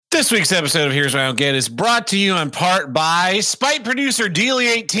This week's episode of Here's What I Don't Get is brought to you in part by Spite producer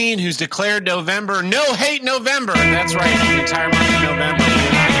Dealey18, who's declared November No Hate November. That's right, the entire month of November.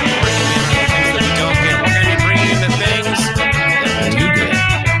 We're not going to be bringing in the things that we don't get. We're going to be bringing in the things that we do get.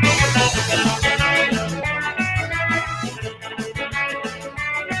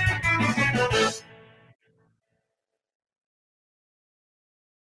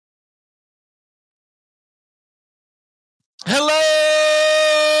 Hello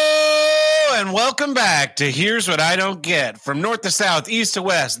and welcome back to Here's What I Don't Get. From north to south, east to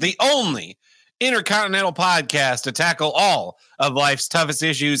west, the only intercontinental podcast to tackle all of life's toughest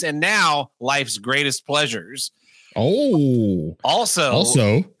issues and now life's greatest pleasures. Also,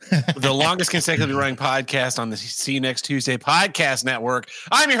 the longest consecutively running podcast on the See You Next Tuesday podcast network.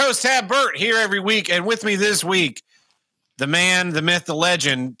 I'm your host, Tab Burt, here every week, and with me this week, the man, the myth, the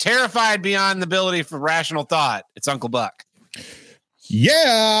legend, terrified beyond the ability for rational thought. It's Uncle Buck.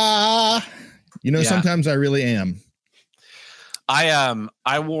 Yeah. Sometimes I really am.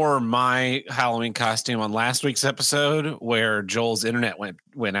 I wore my Halloween costume on last week's episode where Joel's internet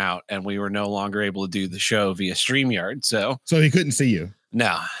went out and we were no longer able to do the show via StreamYard. So he couldn't see you.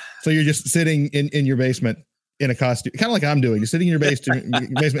 No. So you're just sitting in your basement in a costume, kind of like I'm doing. You're sitting in your basement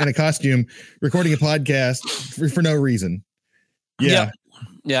in a costume, recording a podcast for no reason. Yeah.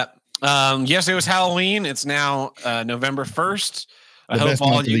 Yep. Yesterday was Halloween. It's now November 1st. The best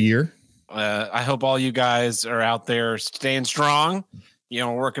month of the year. I hope all you guys are out there staying strong,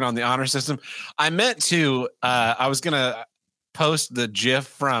 working on the honor system. I meant to, I was going to post the GIF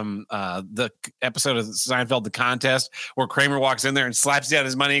from the episode of Seinfeld, The Contest, where Kramer walks in there and slaps down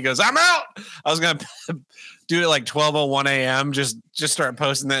his money and goes, "I'm out." I was going to do it like 12:01 a.m. Just start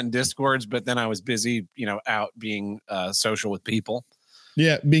posting that in Discords. But then I was busy, out being social with people.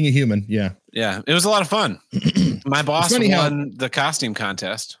 Yeah, being a human. Yeah. Yeah, it was a lot of fun. My boss won the costume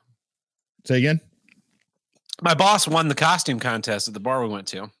contest. Say again? My boss won the costume contest at the bar we went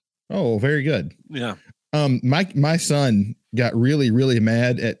to. Oh, very good. Yeah. My son got really, really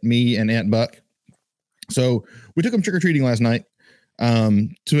mad at me and Aunt Buck. So we took him trick-or-treating last night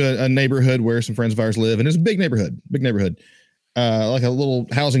to a neighborhood where some friends of ours live. And it's a big neighborhood, like a little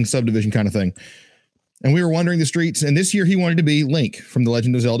housing subdivision kind of thing. And we were wandering the streets, and this year he wanted to be Link from The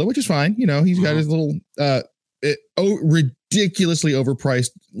Legend of Zelda, which is fine. He's got his little ridiculously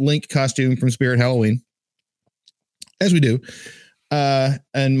overpriced Link costume from Spirit Halloween, as we do.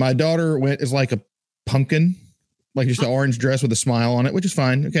 And my daughter went as like a pumpkin, like just an orange dress with a smile on it, which is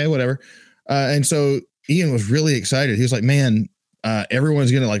fine. Okay, whatever. And so Ian was really excited. He was like, "Man, everyone's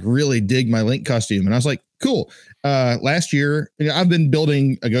going to like really dig my Link costume." And I was like, "Cool." Last year, I've been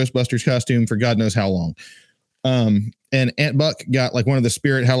building a Ghostbusters costume for God knows how long. And Aunt Buck got like one of the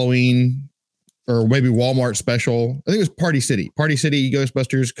Spirit Halloween or maybe Walmart special. I think it was Party City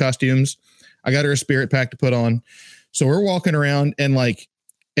Ghostbusters costumes. I got her a Spirit pack to put on. So we're walking around and like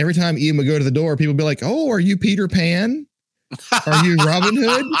every time Ian would go to the door, people would be like, "Oh, are you Peter Pan? Are you Robin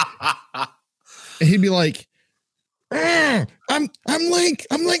Hood?" And he'd be like, "I'm Link.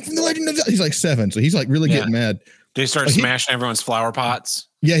 I'm Link from The Legend of Zelda." He's like 7, so he's like really getting mad. Did he start smashing everyone's flower pots?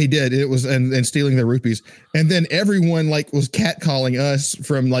 Yeah, he did. It was and stealing their rupees. And then everyone like was catcalling us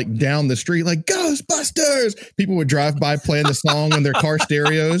from like down the street, like "Ghostbusters." People would drive by playing the song on their car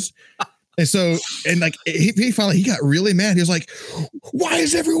stereos. And so, and like he finally got really mad. He was like, "Why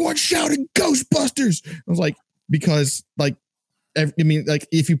is everyone shouting Ghostbusters?" I was like, because like,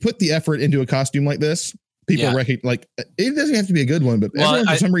 if you put the effort into a costume like this, people recognize, like, it doesn't have to be a good one, but everyone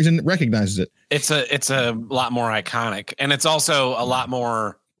for some reason recognizes it. It's a lot more iconic, and it's also a lot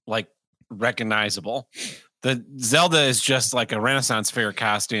more like recognizable. The Zelda is just like a Renaissance fair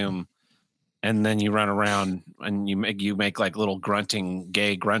costume, and then you run around and you make like little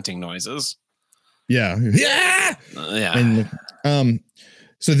gay grunting noises. Yeah. Yeah. And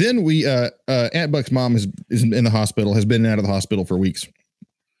so then we Aunt Buck's mom is in the hospital, has been out of the hospital for weeks,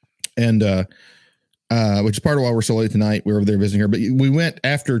 and which is part of why we're so late tonight. We were over there visiting her, but we went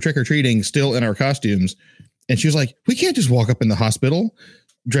after trick-or-treating still in our costumes. And she was like, "We can't just walk up in the hospital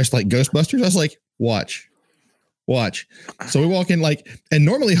dressed like Ghostbusters." I was like, watch. So we walk in like, and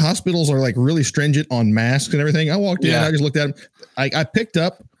normally hospitals are like really stringent on masks and everything. I walked in, I just looked at them. I picked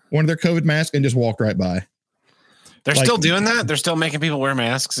up one of their COVID masks and just walked right by. They're still doing that. They're still making people wear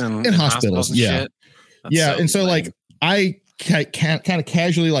masks in hospitals and shit. Yeah. And so like, I kind of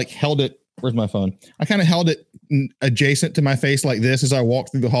casually like held it. Where's my phone? I kind of held it adjacent to my face like this as I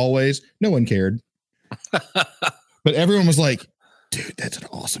walked through the hallways. No one cared. But everyone was like, "Dude, that's an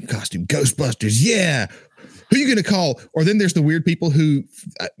awesome costume. Ghostbusters. Yeah. Who are you going to call?" Or then there's the weird people who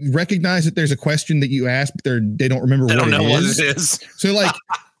recognize that there's a question that you asked, but they don't remember what it is. What it is. So like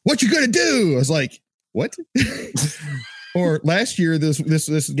what you gonna do? I was like, what? Or last year,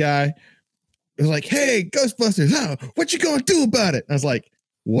 this guy was like, hey, Ghostbusters, what you gonna do about it? I was like,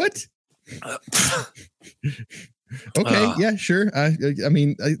 what? Okay, yeah, sure. I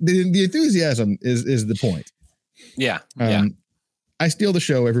mean, the enthusiasm is the point. Yeah. I steal the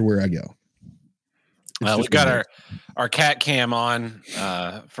show everywhere I go. We got our cat cam on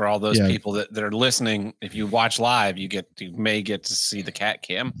for all those people that are listening. If you watch live, you may get to see the cat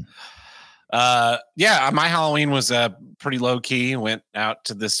cam. My Halloween was pretty low key. Went out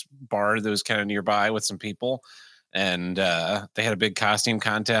to this bar that was kind of nearby with some people, and they had a big costume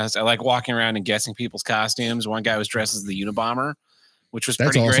contest. I like walking around and guessing people's costumes. One guy was dressed as the Unabomber, which was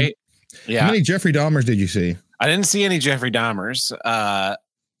pretty awesome. Great. Yeah. How many Jeffrey Dahmers did you see? I didn't see any Jeffrey Dahmers.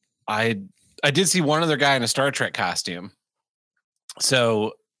 I did see one other guy in a Star Trek costume.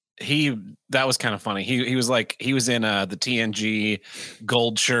 So that was kind of funny. He was in the TNG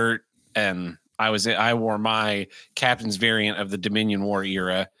gold shirt, and I wore my captain's variant of the Dominion War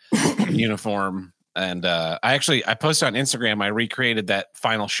era uniform. And I posted on Instagram, I recreated that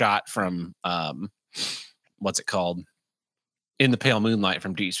final shot from what's it called? In the Pale Moonlight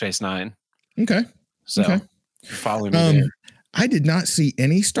from Deep Space Nine. Okay. So follow me there. I did not see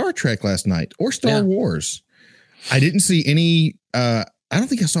any Star Trek last night or Star Wars. I didn't see any. I don't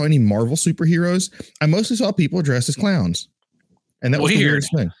think I saw any Marvel superheroes. I mostly saw people dressed as clowns, and that was the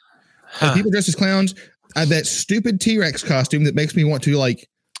weirdest thing. Like, people dressed as clowns. That stupid T-Rex costume that makes me want to like.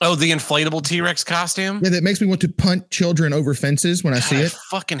 Oh, the inflatable T-Rex costume. Yeah, that makes me want to punt children over fences when I see it. I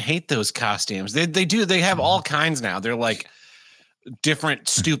fucking hate those costumes. They do. They have all kinds now. They're like different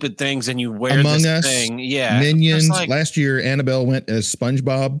stupid things, and you wear Among this Us, thing. Yeah, Minions. Last year, Annabelle went as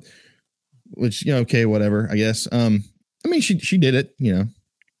SpongeBob, which okay, whatever. I guess. I mean, she did it.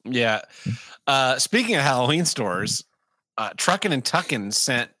 Yeah. Speaking of Halloween stores, Truckin' and Tuckin'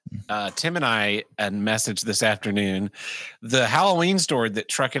 sent Tim and I a message this afternoon. The Halloween store that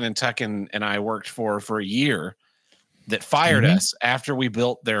Truckin' and Tuckin' and I worked for a year that fired us after we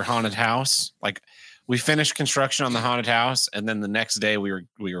built their haunted house. Like, we finished construction on the haunted house, and then the next day we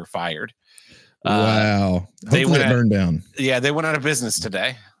were fired. Wow! Hopefully it burned down. Yeah, they went out of business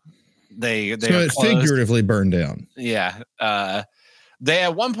today. They figuratively burned down. Yeah. They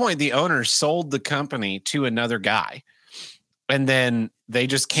at one point the owners sold the company to another guy, and then they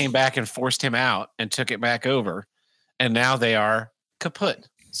just came back and forced him out and took it back over, and now they are kaput.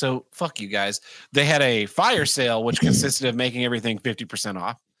 So fuck you guys. They had a fire sale which consisted of making everything 50%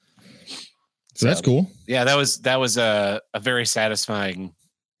 off. So that's cool. Yeah, that was a very satisfying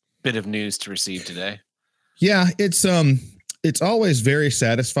bit of news to receive today. Yeah, it's always very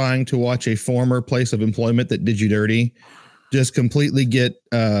satisfying to watch a former place of employment that did you dirty just completely get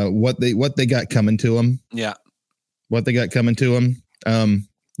what they got coming to them. Yeah, what they got coming to them.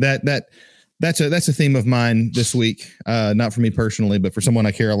 That's a theme of mine this week. Not for me personally, but for someone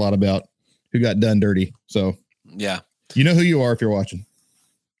I care a lot about who got done dirty. So yeah, you know who you are if you're watching.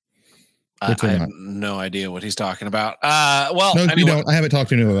 I have no idea what he's talking about. No, anyway. You don't. I haven't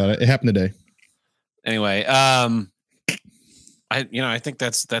talked to him about it. It happened today. Anyway, I think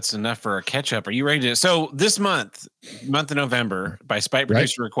that's enough for a catch up. Are you ready to? So this month of November, by Spite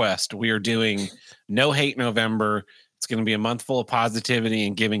Producer request, we are doing No Hate November. It's going to be a month full of positivity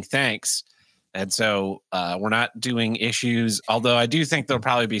and giving thanks. And so we're not doing issues, although I do think there'll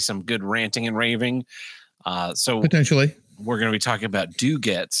probably be some good ranting and raving. So potentially. We're going to be talking about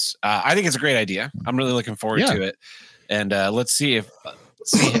do-gets. I think it's a great idea. I'm really looking forward to it. And let's see if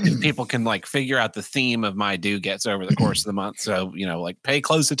people can like figure out the theme of my do-gets over the course of the month. So, like pay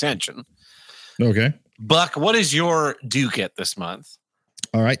close attention. Okay. Buck, what is your do-get this month?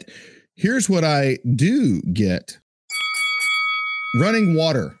 All right. Here's what I do get. Running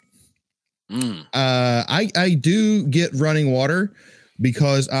water. I do get running water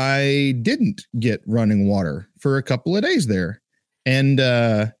because I didn't get running water for a couple of days there. And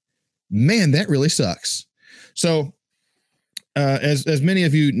man, that really sucks. So as many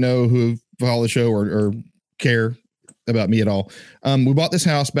of you know who follow the show or care about me at all, we bought this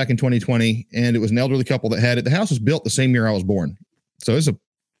house back in 2020, and it was an elderly couple that had it. The house was built the same year I was born. So it's a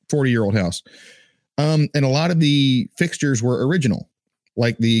 40-year-old house. And a lot of the fixtures were original,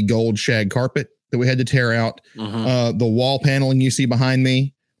 like the gold shag carpet that we had to tear out. The wall paneling you see behind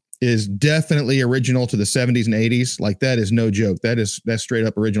me is definitely original to the 70s and 80s. Like, that is no joke. That's straight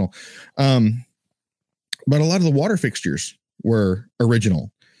up original. But a lot of the water fixtures were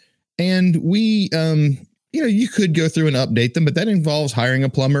original. And we, you could go through and update them, but that involves hiring a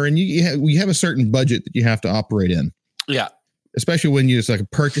plumber, and you have a certain budget that you have to operate in. Yeah. especially when it's like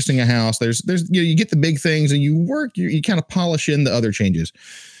purchasing a house. There's you get the big things and you kind of polish in the other changes.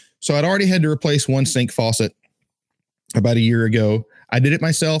 So I'd already had to replace one sink faucet about a year ago. I did it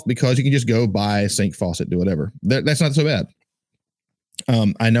myself because you can just go buy a sink faucet, do whatever. That's not so bad.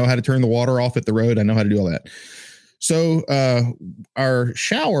 I know how to turn the water off at the road. I know how to do all that. So our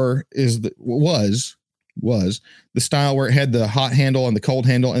shower was the style where it had the hot handle and the cold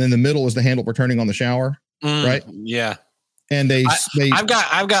handle, and in the middle was the handle for turning on the shower. Right? Yeah. And I've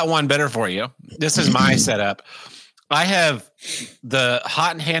got one better for you. This is my setup. I have the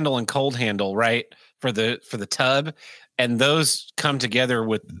hot handle and cold handle, right, for the tub, and those come together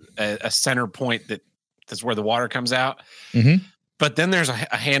with a center point that's where the water comes out. Mm-hmm. But then there's a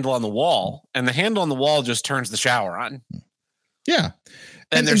handle on the wall, and the handle on the wall just turns the shower on. Yeah.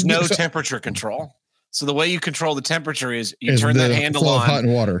 And there's no temperature control. So the way you control the temperature is you turn that handle on, hot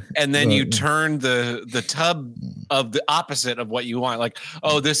and water, and then you turn the tub of the opposite of what you want. Like,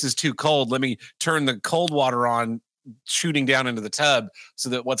 oh, this is too cold. Let me turn the cold water on, shooting down into the tub, so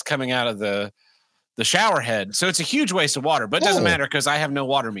that what's coming out of the shower head. So it's a huge waste of water, but it doesn't matter because I have no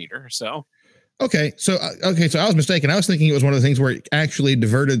water meter. So okay, so I was mistaken. I was thinking it was one of the things where it actually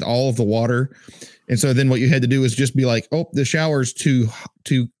diverted all of the water, and so then what you had to do is just be like, oh, the shower's too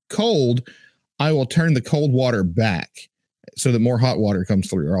cold. I will turn the cold water back so that more hot water comes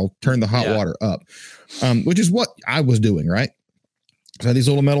through, or I'll turn the hot water up, which is what I was doing, right? So I had these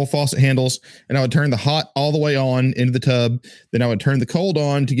little metal faucet handles, and I would turn the hot all the way on into the tub. Then I would turn the cold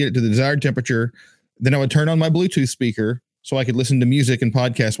on to get it to the desired temperature. Then I would turn on my Bluetooth speaker so I could listen to music and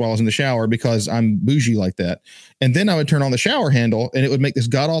podcasts while I was in the shower because I'm bougie like that. And then I would turn on the shower handle, and it would make this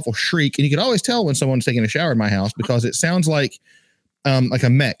god-awful shriek. And you could always tell when someone's taking a shower in my house because it sounds like a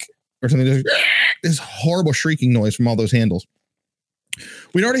mech or something. There's this horrible shrieking noise from all those handles.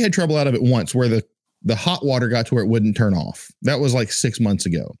 We'd already had trouble out of it once where the hot water got to where it wouldn't turn off. That was like 6 months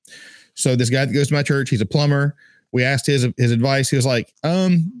ago. So this guy that goes to my church, he's a plumber. We asked his advice. He was like,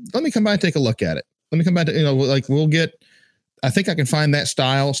 let me come by and take a look at it. Let me come back to, I think I can find that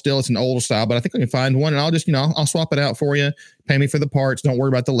style still. It's an old style, but I think I can find one, and I'll just, I'll swap it out for you. Pay me for the parts. Don't worry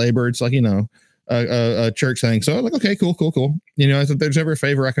about the labor. It's like, a church thing. So I'm like, okay, cool. If there's ever a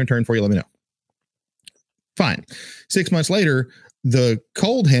favor I can return for you, let me know. Fine. 6 months later, the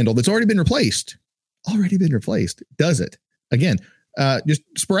cold handle that's already been replaced, does it again. Just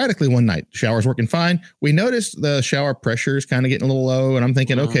sporadically one night, shower's working fine. We noticed the shower pressure is kind of getting a little low, and I'm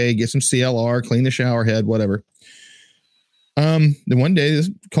thinking, okay, get some CLR, clean the shower head, whatever. Then one day this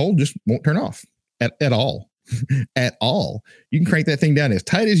cold just won't turn off at all. At all. You can crank that thing down as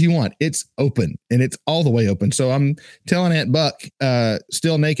tight as you want. It's open, and it's all the way open. So I'm telling Aunt Buck,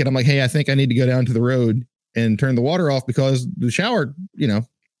 still naked, I'm like, hey, I think I need to go down to the road and turn the water off because the shower,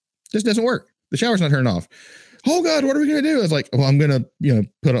 just doesn't work. The shower's not turned off. Oh God, what are we going to do? I was like, well, I'm going to,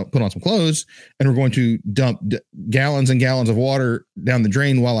 put on some clothes, and we're going to dump gallons and gallons of water down the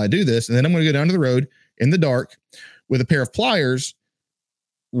drain while I do this. And then I'm going to go down to the road in the dark with a pair of pliers,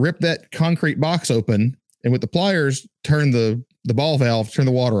 rip that concrete box open, and with the pliers, turn the ball valve, turn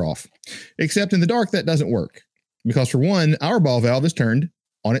the water off. Except in the dark, that doesn't work because, for one, our ball valve is turned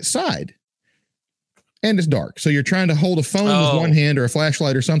on its side. And it's dark. So you're trying to hold a phone with one hand or a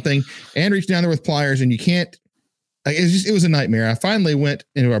flashlight or something and reach down there with pliers, and you can't. It was a nightmare. I finally went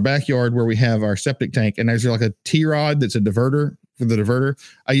into our backyard where we have our septic tank, and there's like a T-rod that's a diverter for the diverter.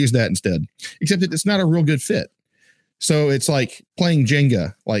 I use that instead, except it's not a real good fit. So it's like playing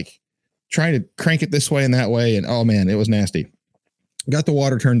Jenga, like trying to crank it this way and that way. And oh man, it was nasty. Got the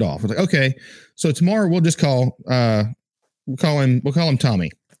water turned off. I was like, okay, so tomorrow we'll just call him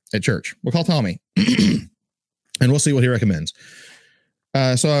Tommy at church. We'll call Tommy and we'll see what he recommends.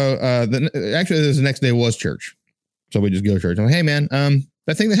 So the next day was church. So we just go to church. I'm like, hey man,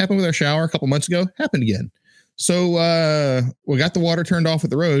 that thing that happened with our shower a couple months ago happened again. So we got the water turned off at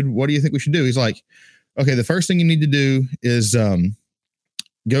the road. What do you think we should do? He's like, okay, the first thing you need to do is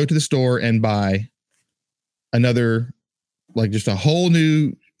go to the store and buy another, like just a whole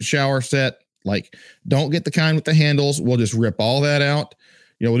new shower set. Like, don't get the kind with the handles. We'll just rip all that out.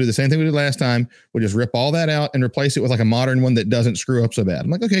 We'll do the same thing we did last time. We'll just rip all that out and replace it with like a modern one that doesn't screw up so bad. I'm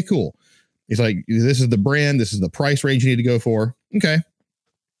like, okay, cool. He's like, this is the brand. This is the price range you need to go for. Okay.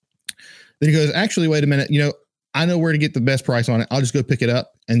 Then he goes, actually, wait a minute. I know where to get the best price on it. I'll just go pick it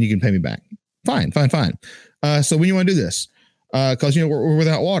up and you can pay me back. Fine. So when you want to do this? Cause we're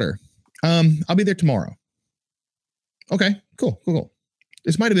without water. I'll be there tomorrow. Okay, cool.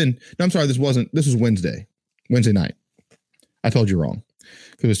 This might've been, no, I'm sorry. This was Wednesday night. I told you wrong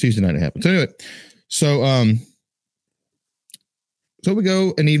because it was Tuesday night it happened. So anyway, so we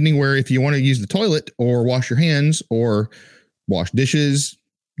go an evening where if you want to use the toilet or wash your hands or wash dishes,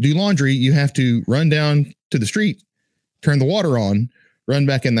 do laundry, you have to run down to the street, turn the water on, run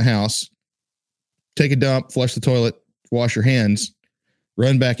back in the house, take a dump, flush the toilet, wash your hands,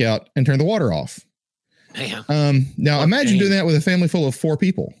 run back out and turn the water off. Now imagine doing that with a family full of 4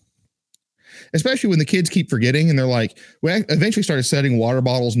 people, especially when the kids keep forgetting and they're like, we eventually started setting water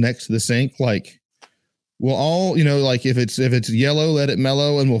bottles next to the sink. Like we'll all, like if it's yellow, let it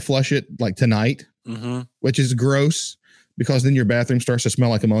mellow and we'll flush it like tonight, which is gross because then your bathroom starts to smell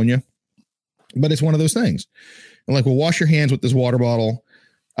like ammonia, but it's one of those things. And like, we'll wash your hands with this water bottle.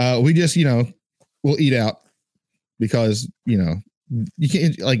 We just, we'll eat out because, you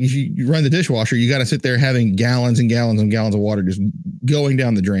can't, like, if you run the dishwasher, you got to sit there having gallons and gallons and gallons of water just going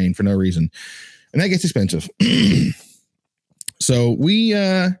down the drain for no reason. And that gets expensive. So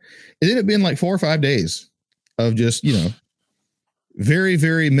it ended up being like 4 or 5 days of just, very,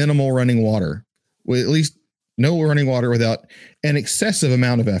 very minimal running water. With at least no running water without an excessive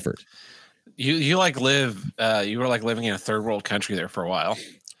amount of effort. You were like living in a third world country there for a while.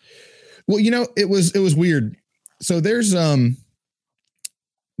 Well, it was weird. So there's and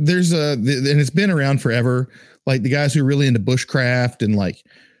it's been around forever. Like the guys who are really into bushcraft and like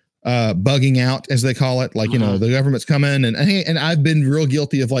bugging out, as they call it. Like, the government's coming and I've been real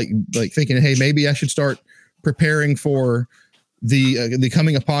guilty of like thinking, hey, maybe I should start preparing for the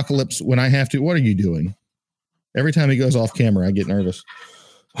coming apocalypse when I have to. What are you doing? Every time he goes off camera, I get nervous.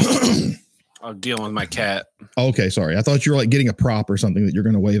 I'm dealing with my cat. Okay, sorry. I thought you were like getting a prop or something that you're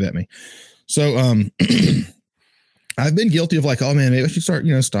going to wave at me. So, I've been guilty of like, oh man, maybe I should start,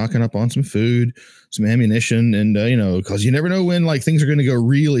 stocking up on some food, some ammunition, and because you never know when like things are going to go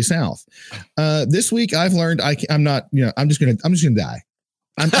really south. This week I've learned I'm not, I'm just gonna die.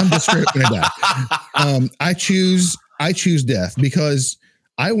 I'm just straight up gonna die. I choose death because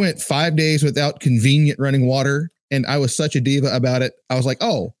I went 5 days without convenient running water, and I was such a diva about it. I was like,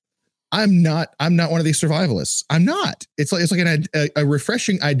 oh, I'm not one of these survivalists. I'm not. It's like a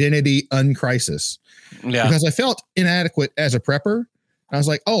refreshing identity uncrisis. Yeah. Because I felt inadequate as a prepper. I was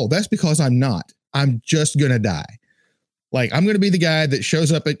like, oh, that's because I'm not. I'm just gonna die. Like I'm gonna be the guy that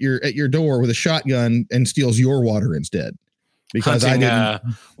shows up at your door with a shotgun and steals your water instead. Because hunting, I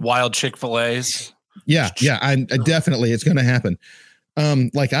didn't wild Chick-fil-A's. Yeah. I definitely it's gonna happen.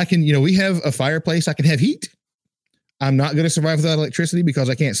 Like I can, we have a fireplace. I can have heat. I'm not going to survive without electricity because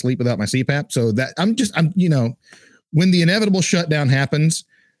I can't sleep without my CPAP. So that I'm when the inevitable shutdown happens,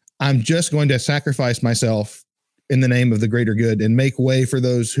 I'm just going to sacrifice myself in the name of the greater good and make way for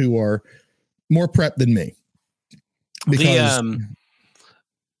those who are more prepped than me. Because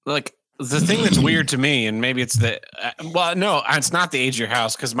the thing that's weird to me, and maybe it's it's not the age of your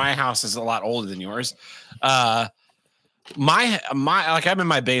house because my house is a lot older than yours. My like I'm in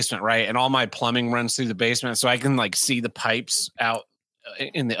my basement, right? And all my plumbing runs through the basement. So I can like see the pipes out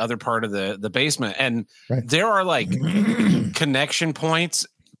in the other part of the basement. And there are like connection points.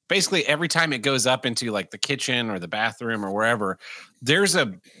 Basically every time it goes up into like the kitchen or the bathroom or wherever, there's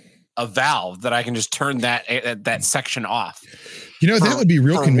a valve that I can just turn that section off. That would be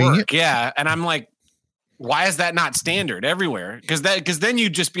real convenient. Work. Yeah. And I'm like, why is that not standard everywhere? Because then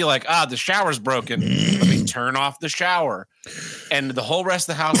you'd just be like, the shower's broken. Let me turn off the shower, and the whole rest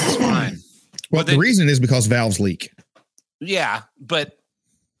of the house is fine. Well, the reason is because valves leak. Yeah, but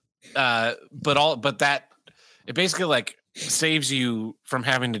that it basically like saves you from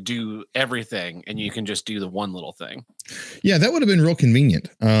having to do everything, and you can just do the one little thing. Yeah, that would have been real convenient.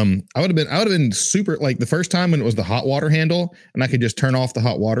 I would have been super like the first time when it was the hot water handle, and I could just turn off the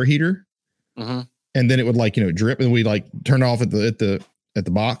hot water heater. Mm-hmm. And then it would like, drip and we like turn off at the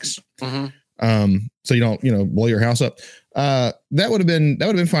box. Mm-hmm. So you don't, blow your house up. That would have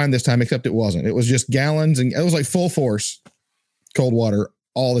been fine this time, except it wasn't. It was just gallons and it was like full force cold water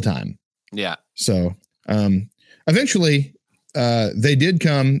all the time. Yeah. So, eventually, they did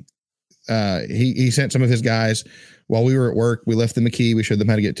come, he sent some of his guys while we were at work. We left them a key. We showed them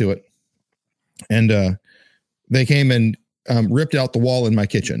how to get to it. And, they came and, ripped out the wall in my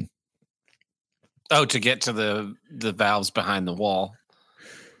kitchen. Oh, to get to the valves behind the wall.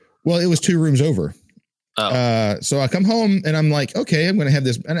 Well, it was 2 rooms over. Oh. So I come home and I'm like, okay, I'm going to have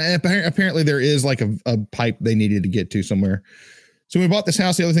this. And apparently there is like a pipe they needed to get to somewhere. So when we bought this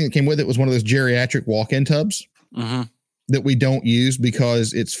house, the other thing that came with it was one of those geriatric walk-in tubs that we don't use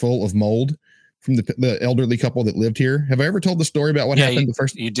because it's full of mold from the elderly couple that lived here. Have I ever told the story about what happened the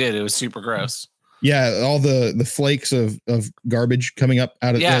first? You did. It was super gross. Yeah. All the flakes of garbage coming up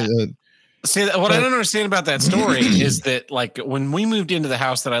out of See, what I don't understand about that story is that, like, when we moved into the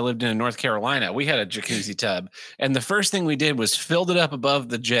house that I lived in North Carolina, we had a jacuzzi tub, and the first thing we did was filled it up above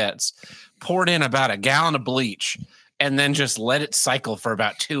the jets, poured in about a gallon of bleach, and then just let it cycle for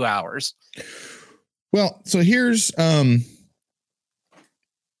about 2 hours. Well, so here's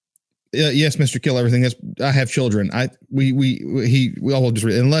yes, Mr. Kill Everything. I have children. We all just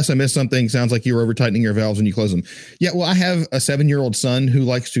unless I miss something. Sounds like you were over tightening your valves and you close them. Yeah. Well, I have a 7-year-old son who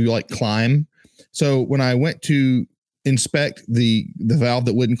likes to like climb. So when I went to inspect the valve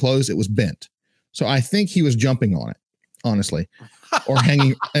that wouldn't close, it was bent. So I think he was jumping on it, honestly, or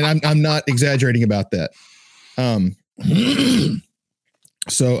hanging. And I'm not exaggerating about that.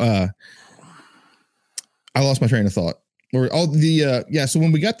 So I lost my train of thought. Or all the so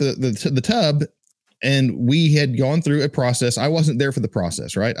when we got the tub and we had gone through a process, I wasn't there for the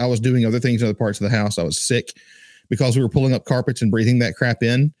process, right? I was doing other things in other parts of the house. I was sick because we were pulling up carpets and breathing that crap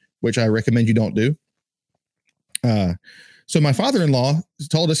in, which I recommend you don't do. So my father-in-law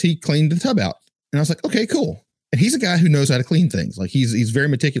told us he cleaned the tub out, and I was like, okay, cool. And he's a guy who knows how to clean things. Like he's very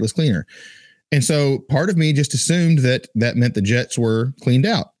meticulous cleaner. And so part of me just assumed that meant the jets were cleaned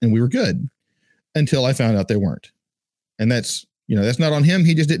out and we were good until I found out they weren't. And that's not on him.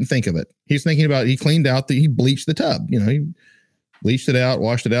 He just didn't think of it. He's thinking about, he bleached the tub, he bleached it out,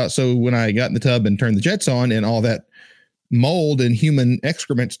 washed it out. So when I got in the tub and turned the jets on and all that mold and human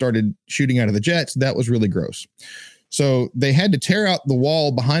excrement started shooting out of the jets, that was really gross. So they had to tear out the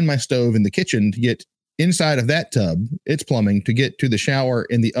wall behind my stove in the kitchen to get inside of that tub, its plumbing, to get to the shower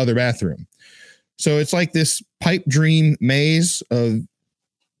in the other bathroom. So it's like this pipe dream maze of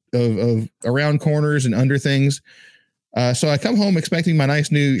around corners and under things. So I come home expecting my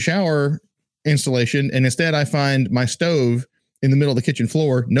nice new shower installation, and instead I find my stove in the middle of the kitchen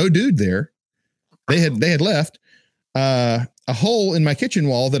floor. No dude there. They had left a hole in my kitchen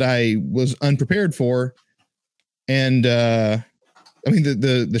wall that I was unprepared for. And I mean,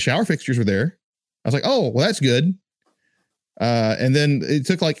 the shower fixtures were there. I was like, oh, well, that's good. And then it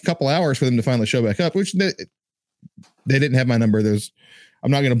took like a couple hours for them to finally show back up, which they didn't have my number. I'm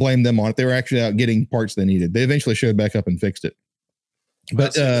not going to blame them on it. They were actually out getting parts they needed. They eventually showed back up and fixed it.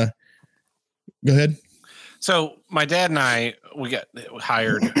 But go ahead. So my dad and I, we got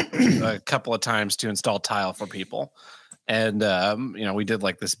hired a couple of times to install tile for people. And, we did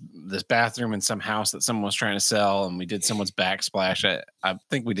like this bathroom in some house that someone was trying to sell, and we did someone's backsplash. I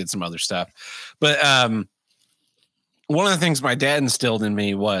think we did some other stuff. But one of the things my dad instilled in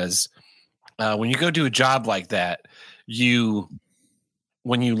me was when you go do a job like that,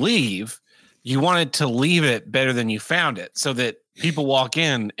 when you leave, you wanted to leave it better than you found it, so that people walk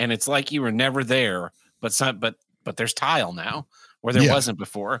in and it's like you were never there, but there's tile now where there wasn't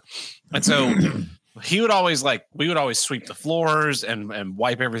before. And so we would always sweep the floors and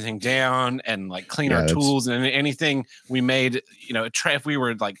wipe everything down and like clean our tools and anything we made, if we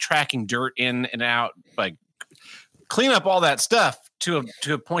were like tracking dirt in and out, like clean up all that stuff to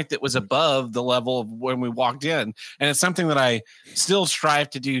a point that was above the level of when we walked in. And it's something that I still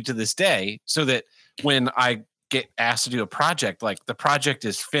strive to do to this day, so that when I get asked to do a project, like the project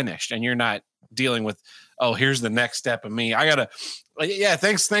is finished and you're not dealing with, oh, here's the next step of me. I gotta,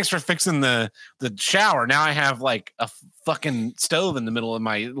 thanks for fixing the shower. Now I have like a fucking stove in the middle of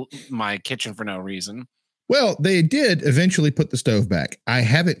my kitchen for no reason. Well, they did eventually put the stove back. I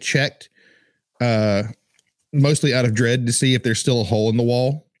haven't checked, mostly out of dread to see if there's still a hole in the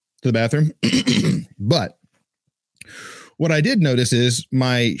wall to the bathroom. But what I did notice is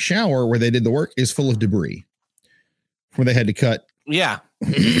my shower where they did the work is full of debris where they had to cut. Yeah.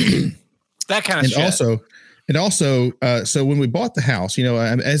 That kind of shit. And also, so when we bought the house,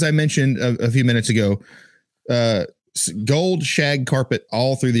 as I mentioned a few minutes ago, gold shag carpet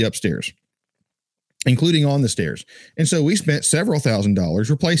all through the upstairs, including on the stairs. And so we spent several $1,000s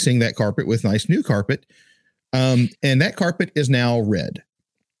replacing that carpet with nice new carpet. And that carpet is now red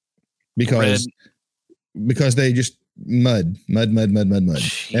because they just mud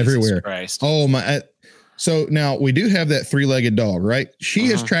Jesus everywhere. Christ. Oh my. So now we do have that 3-legged dog, right? She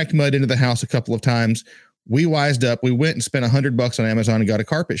has tracked mud into the house a couple of times. We wised up. We went and spent $100 on Amazon and got a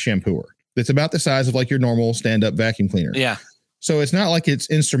carpet shampooer that's about the size of like your normal stand-up vacuum cleaner. Yeah. So it's not like it's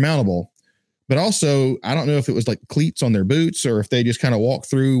insurmountable, but also I don't know if it was like cleats on their boots or if they just kind of walk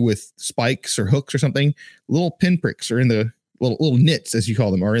through with spikes or hooks or something. Little pinpricks are in the little nits, as you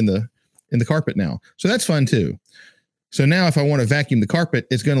call them, are in the carpet now. So that's fun too. So now if I want to vacuum the carpet,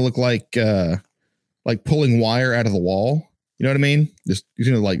 it's going to look like pulling wire out of the wall. You know what I mean? Just,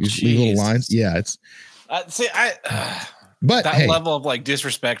 like these little lines. Yeah. It's but that level of like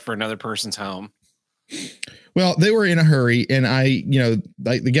disrespect for another person's home. Well, they were in a hurry, and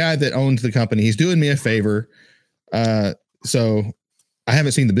like the guy that owns the company, he's doing me a favor. So I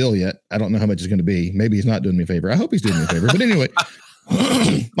haven't seen the bill yet. I don't know how much it's going to be. Maybe he's not doing me a favor. I hope he's doing me a favor. But anyway,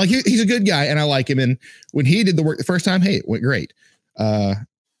 Like he's a good guy and I like him. And when he did the work the first time, hey, it went great.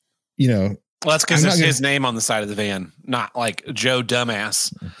 You know, well, that's because it's his name on the side of the van, not like Joe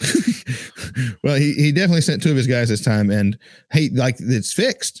Dumbass. Well, he definitely sent 2 of his guys this time, and hey, like it's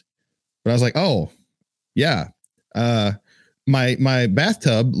fixed. But I was like, oh yeah, my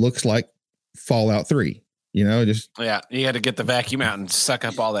bathtub looks like Fallout 3. You know, just yeah, you had to get the vacuum out and suck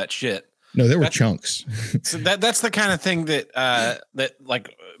up all that shit. No, there were chunks. So that's the kind of thing that that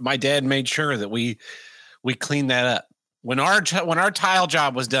like my dad made sure that we cleaned that up. When our tile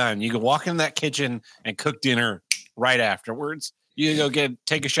job was done, you could walk in that kitchen and cook dinner right afterwards. You could go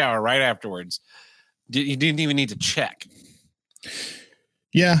take a shower right afterwards. You didn't even need to check.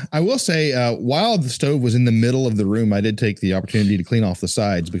 Yeah, I will say, while the stove was in the middle of the room, I did take the opportunity to clean off the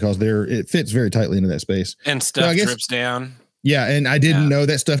sides because it fits very tightly into that space. And stuff drips down. Yeah, and I didn't know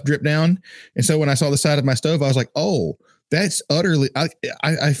that stuff dripped down. And so when I saw the side of my stove, I was like, oh, that's utterly,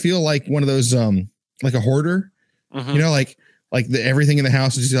 I feel like one of those, like a hoarder, you know, like everything in the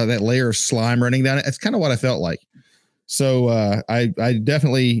house is just that layer of slime running down it. That's kind of what I felt like. So I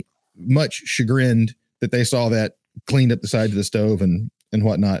definitely much chagrined that they saw that cleaned up the sides of the stove and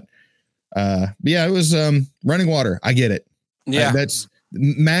whatnot. But yeah, it was running water. I get it. Yeah. That's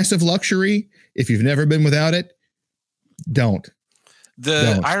massive luxury. If you've never been without it, don't.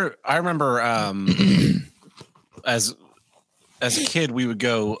 I remember as a kid, we would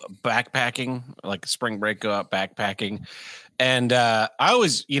go backpacking, like spring break, go out backpacking. And I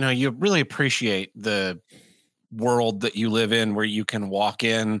always, you really appreciate the world that you live in where you can walk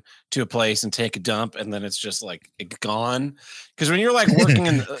in to a place and take a dump and then it's just like gone. Because when you're like working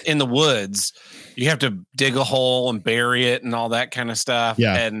in the woods, you have to dig a hole and bury it and all that kind of stuff.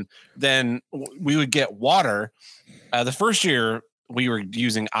 Yeah. And then we would get water. The first year we were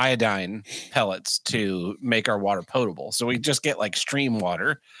using iodine pellets to make our water potable. So we just get like stream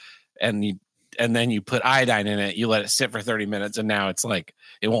water and then you put iodine in it, you let it sit for 30 minutes and now it's like,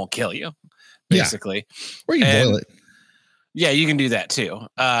 it won't kill you basically. Yeah. Or you boil it. Yeah, you can do that too.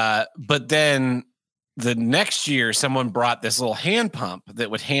 But then the next year someone brought this little hand pump that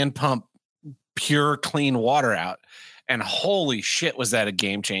would hand pump pure clean water out. And holy shit, was that a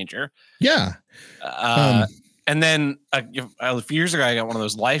game changer? Yeah. And then a few years ago, I got one of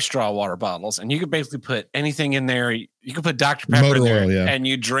those Life Straw water bottles, and you could basically put anything in there. You could put Dr. Pepper in there, and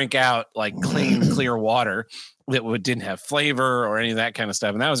you drink out like clean, clear water that didn't have flavor or any of that kind of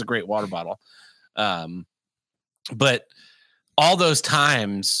stuff. And that was a great water bottle. But all those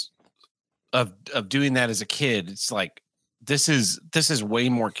times of doing that as a kid, it's like this is way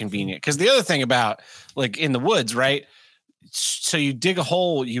more convenient. Because the other thing about like in the woods, right? So you dig a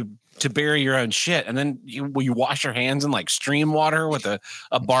hole, to bury your own shit, and then you wash your hands in like stream water with a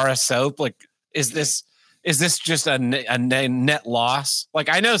bar of soap. Like, is this just a net loss? Like,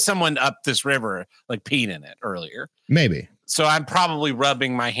 I know someone up this river like peed in it earlier, maybe. So I'm probably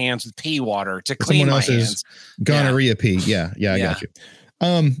rubbing my hands with pee water to clean my hands. Gonorrhea pee. Yeah, I got you.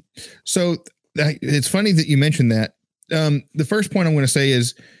 So it's funny that you mentioned that. The first point I'm going to say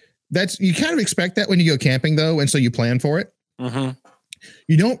is you kind of expect that when you go camping though, and so you plan for it. Mm-hmm.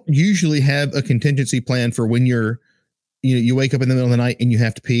 You don't usually have a contingency plan for when you wake up in the middle of the night and you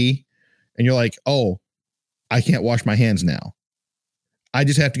have to pee and you're like, oh, I can't wash my hands now. I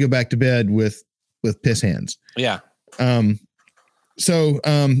just have to go back to bed with piss hands. Yeah. So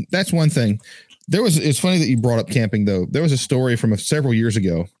that's one thing. It's funny that you brought up camping though. There was a story from several years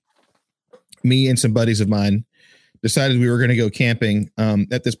ago. Me and some buddies of mine decided we were going to go camping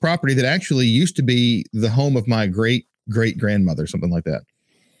at this property that actually used to be the home of my great grandmother, something like that.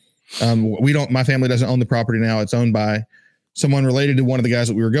 My family doesn't own the property now. It's owned by someone related to one of the guys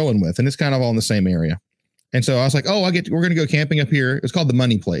that we were going with. And it's kind of all in the same area. And so I was like, oh, we're going to go camping up here. It's called the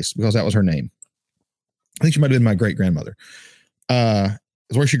Money Place because that was her name. I think she might've been my great grandmother.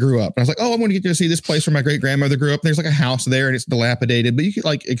 It's where she grew up. And I was like, oh, I'm going to get to see this place where my great grandmother grew up. There's like a house there and it's dilapidated, but you could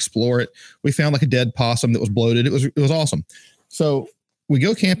like explore it. We found like a dead possum that was bloated. It was awesome. So we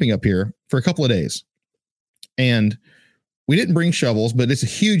go camping up here for a couple of days and we didn't bring shovels, but it's a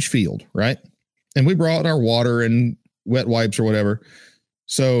huge field, right? And we brought our water and wet wipes or whatever.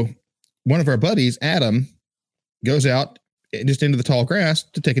 So one of our buddies, Adam, goes out just into the tall grass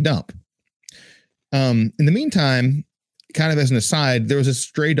to take a dump. In the meantime, kind of as an aside, there was a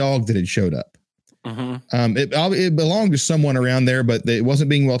stray dog that had showed up. Mm-hmm. It belonged to someone around there, but it wasn't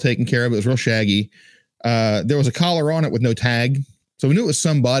being well taken care of. It was real shaggy. There was a collar on it with no tag. So we knew it was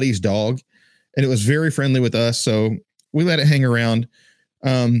somebody's dog and it was very friendly with us. So we let it hang around.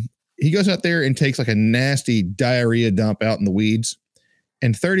 He goes out there and takes like a nasty diarrhea dump out in the weeds.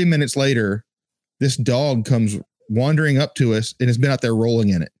 And 30 minutes later, this dog comes wandering up to us and has been out there rolling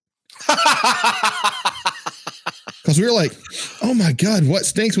in it. Because we were like, oh my God, what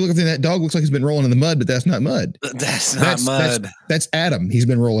stinks? We look up there, that dog looks like he's been rolling in the mud, but that's not mud. That's not mud. That's Adam. He's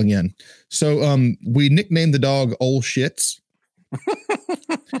been rolling in. So we nicknamed the dog Old Shits.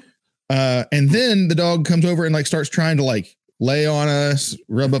 And then the dog comes over and like starts trying to like lay on us,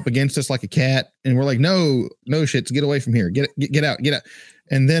 rub up against us like a cat. And we're like, no, Shits, get away from here. Get out.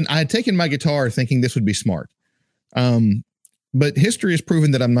 And then I had taken my guitar thinking this would be smart. But history has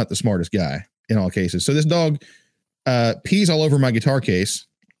proven that I'm not the smartest guy in all cases. So this dog pees all over my guitar case,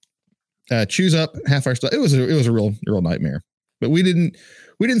 chews up half our stuff. It was a real nightmare. But we didn't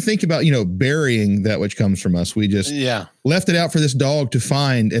think about, burying that which comes from us. We just left it out for this dog to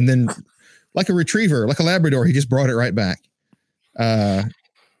find, and then like a retriever, like a Labrador, he just brought it right back.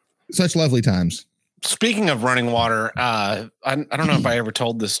 Such lovely times. Speaking of running water, I don't know if I ever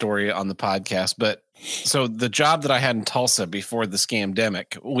told this story on the podcast, but so the job that I had in Tulsa before the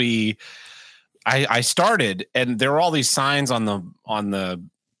scamdemic, I started, and there were all these signs on the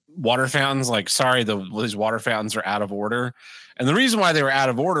water fountains, like, sorry, these water fountains are out of order. And the reason why they were out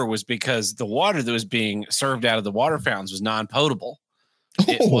of order was because the water that was being served out of the water fountains was non-potable.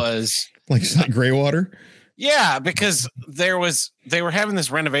 It was like gray water. Yeah, because they were having this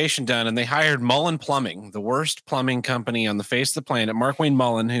renovation done, and they hired Mullen Plumbing, the worst plumbing company on the face of the planet. Mark Wayne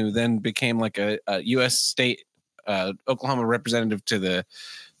Mullen, who then became like a U.S. state Oklahoma representative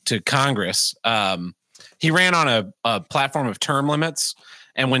to Congress. He ran on a platform of term limits,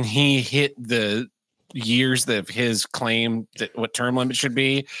 and when he hit the years of his claim that what term limit should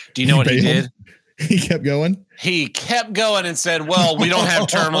be, do you know what he did? He kept going. He kept going and said, well, we don't have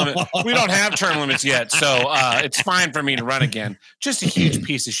term limit. We don't have term limits yet. So it's fine for me to run again. Just a huge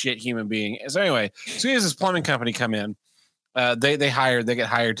piece of shit human being. So anyway, so he has this plumbing company come in. They get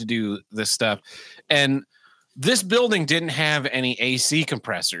hired to do this stuff. And this building didn't have any AC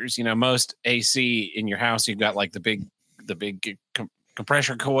compressors. Most AC in your house, you've got like the big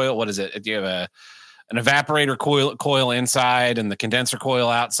compressor coil. What is it? You have an evaporator coil inside and the condenser coil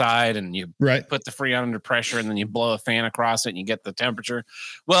outside, and you put the Freon under pressure, and then you blow a fan across it and you get the temperature.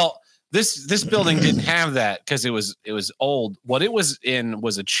 Well, this building didn't have that because it was old. What it was in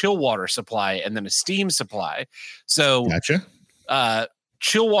was a chill water supply and then a steam supply. So gotcha.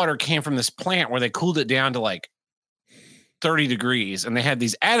 Chill water came from this plant where they cooled it down to like 30 degrees, and they had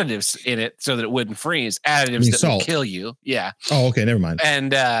these additives in it so that it wouldn't freeze. Additives that would kill you. Yeah. Oh, okay. Never mind.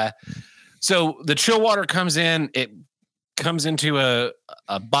 And so the chill water comes in, it comes into a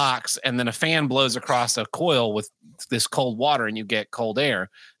box, and then a fan blows across a coil with this cold water, and you get cold air.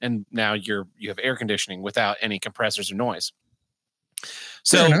 And now you have air conditioning without any compressors or noise.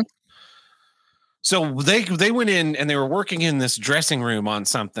 So they went in, and they were working in this dressing room on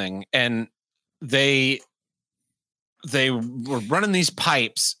something, and they were running these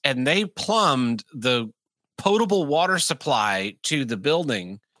pipes, and they plumbed the potable water supply to the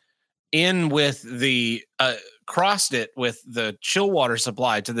building in with the crossed it with the chill water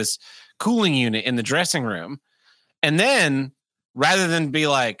supply to this cooling unit in the dressing room. And then rather than be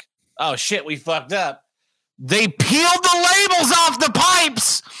like, oh shit, we fucked up, they peeled the labels off the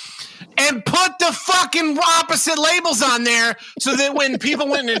pipes and put the fucking opposite labels on there so that when people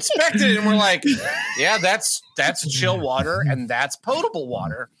went and inspected it and were like, yeah, that's chill water and that's potable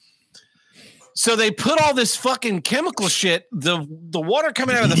water. So they put all this fucking chemical shit. The water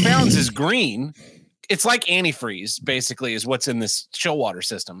coming out of the fountains is green. It's like antifreeze, basically, is what's in this chill water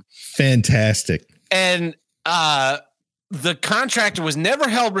system. Fantastic. And the contractor was never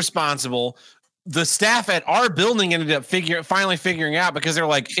held responsible. The staff at our building ended up finally figuring out, because they're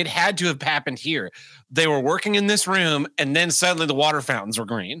like, it had to have happened here. They were working in this room, and then suddenly the water fountains were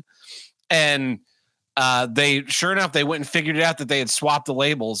green. And sure enough, they went and figured it out that they had swapped the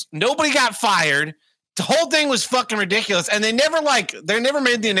labels. Nobody got fired. The whole thing was fucking ridiculous. And they never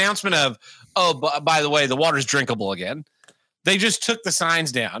made the announcement of, oh, by the way, the water's drinkable again. They just took the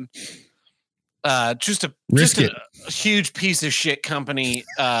signs down. Just a huge piece of shit company.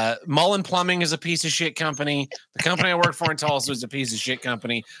 Mullen Plumbing is a piece of shit company. The company I work for in Tulsa is a piece of shit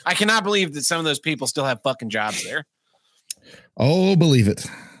company. I cannot believe that some of those people still have fucking jobs there. Oh, believe it.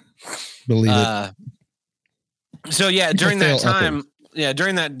 Believe it. So yeah, during that time,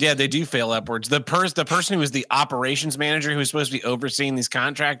 they do fail upwards. The person who was the operations manager, who was supposed to be overseeing these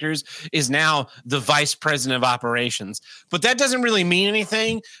contractors, is now the vice president of operations. But that doesn't really mean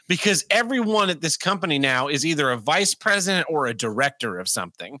anything, because everyone at this company now is either a vice president or a director of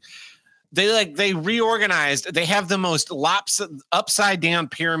something. They reorganized. They have the most upside down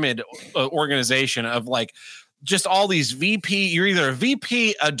pyramid organization of like just all these VP. You're either a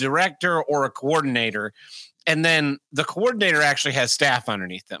VP, a director, or a coordinator. And then the coordinator actually has staff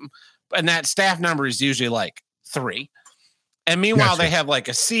underneath them. And that staff number is usually like 3. And meanwhile, they have like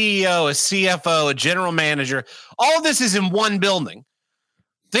a CEO, a CFO, a general manager. All of this is in one building.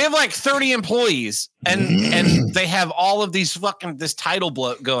 They have like 30 employees, and they have all of these this title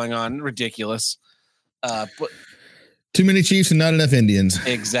bloat going on. Ridiculous. But too many chiefs and not enough Indians.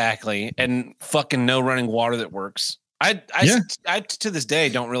 Exactly. And fucking no running water that works. I to this day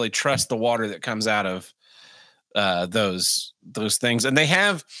don't really trust the water that comes out of those things. And they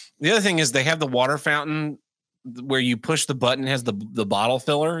have, the other thing is they have the water fountain where you push the button, has the bottle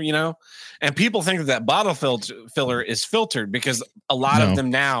filler, you know, and people think that bottle filler is filtered because a lot of them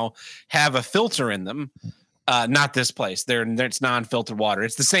now have a filter in them. Not this place. It's non-filtered water.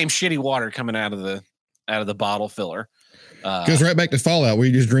 It's the same shitty water coming out of the bottle filler. Goes right back to Fallout where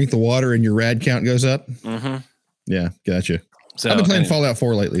you just drink the water and your rad count goes up. Mm-hmm. Yeah, gotcha. So I've been playing Fallout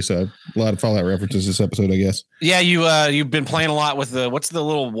 4 lately, so a lot of Fallout references this episode, I guess. Yeah, you've been playing a lot with what's the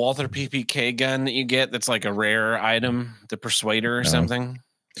little Walther PPK gun that you get that's like a rare item, the Persuader or something?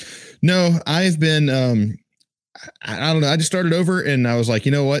 No, I've been I don't know. I just started over and I was like,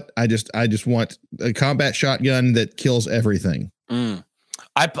 you know what? I just want a combat shotgun that kills everything.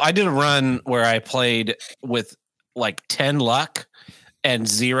 I did a run where I played with like 10 luck and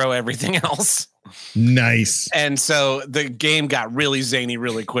 0 everything else. Nice. And so the game got really zany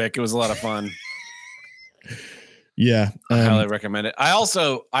really quick. It was a lot of fun. Yeah. I highly recommend it. I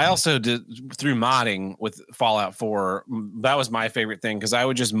also did through modding with Fallout 4. That was my favorite thing because I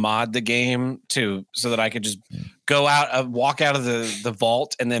would just mod the game so that I could just go out, walk out of the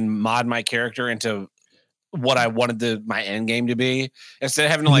vault and then mod my character into what I wanted my end game to be instead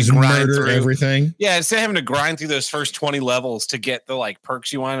of having to like grind through everything. Yeah. Instead of having to grind through those first 20 levels to get the like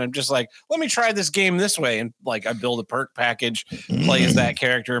perks you want. I'm just like, let me try this game this way. And like, I build a perk package, play as that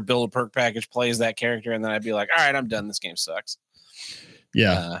character, build a perk package, play as that character. And then I'd be like, all right, I'm done. This game sucks.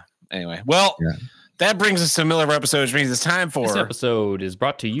 Yeah. Anyway, well, that brings us to the middle of our episode, which means it's time for. This episode is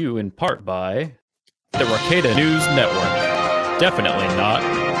brought to you in part by the Rocada News Network. Definitely not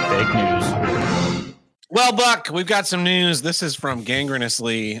fake news. Well, Buck, we've got some news. This is from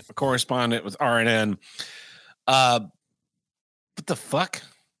Gangrenously, a correspondent with RNN. What the fuck?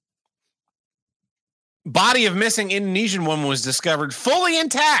 Body of missing Indonesian woman was discovered fully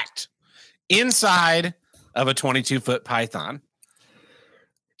intact inside of a 22-foot python.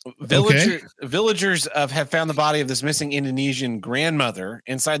 Villagers have found the body of this missing Indonesian grandmother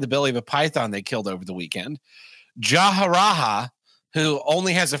inside the belly of a python they killed over the weekend. Jaharaha, who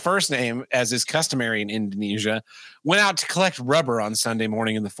only has a first name as is customary in Indonesia, went out to collect rubber on Sunday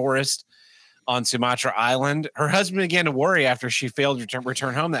morning in the forest on Sumatra Island. Her husband began to worry after she failed to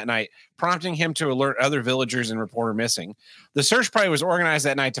return home that night, prompting him to alert other villagers and report her missing. The search party was organized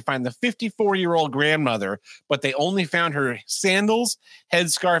that night to find the 54-year-old grandmother, but they only found her sandals,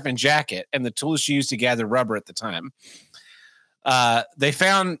 headscarf, and jacket, and the tools she used to gather rubber at the time. They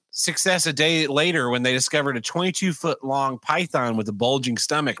found success a day later when they discovered a 22-foot long python with a bulging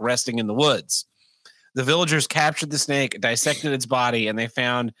stomach resting in the woods. The villagers captured the snake, dissected its body, and they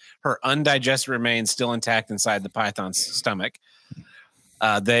found her undigested remains still intact inside the python's stomach.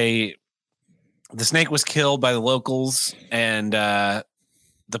 The snake was killed by the locals, and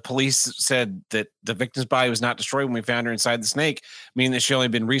the police said that the victim's body was not destroyed when we found her inside the snake, meaning that she only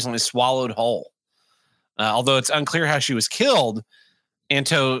been recently swallowed whole. Although it's unclear how she was killed,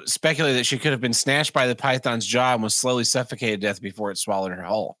 Anto speculated that she could have been snatched by the python's jaw and was slowly suffocated to death before it swallowed her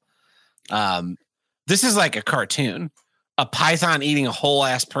whole. This is like a cartoon. A python eating a whole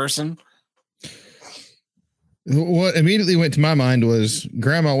ass person. What immediately went to my mind was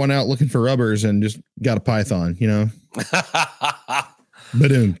grandma went out looking for rubbers and just got a python, you know?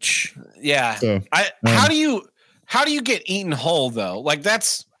 Ba-doom. Yeah. So, how do you get eaten whole though? Like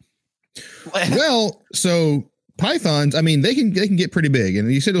that's well, so pythons, I mean, they can get pretty big. And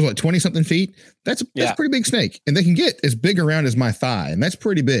you said it was what, 20 something feet? That's a pretty big snake. And they can get as big around as my thigh. And that's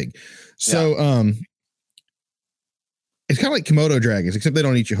pretty big. So, it's kind of like Komodo dragons, except they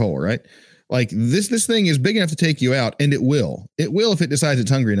don't eat you whole, right? Like this thing is big enough to take you out, and it will if it decides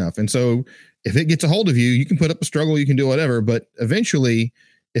it's hungry enough. And so if it gets a hold of you, you can put up a struggle, you can do whatever, but eventually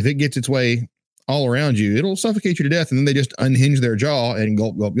if it gets its way all around you, it'll suffocate you to death. And then they just unhinge their jaw and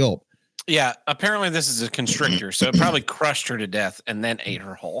gulp, gulp, gulp. Yeah. Apparently this is a constrictor. So it probably crushed her to death and then ate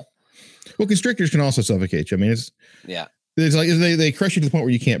her whole. Well, constrictors can also suffocate you. I mean, it's like they crush you to the point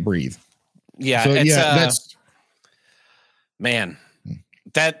where you can't breathe. Yeah. So, that's man,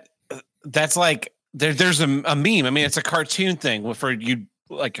 that's like there's a meme. I mean, it's a cartoon thing where you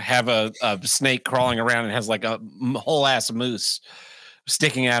like have a snake crawling around and has like a whole ass moose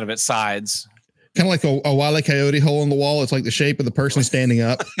sticking out of its sides. kind of like a Wile E. Coyote hole in the wall. It's like the shape of the person standing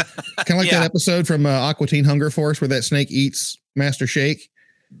up. Kind of like that episode from Aqua Teen Hunger Force where that snake eats Master Shake.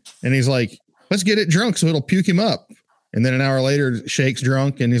 And he's like, let's get it drunk so it'll puke him up. And then an hour later, Shake's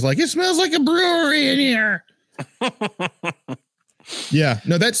drunk and he's like, it smells like a brewery in here. Yeah,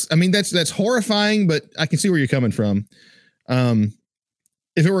 no, that's horrifying, but I can see where you're coming from.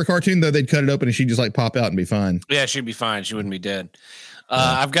 If it were a cartoon, though, they'd cut it open and she'd just like pop out and be fine. Yeah, she'd be fine. She wouldn't be dead.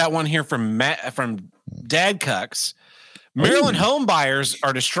 I've got one here from Dad Cucks. Maryland home buyers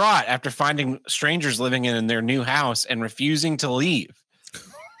are distraught after finding strangers living in their new house and refusing to leave.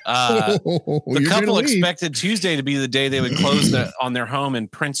 The couple expected Tuesday to be the day they would close on their home in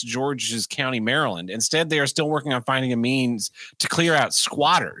Prince George's County, Maryland. Instead, they are still working on finding a means to clear out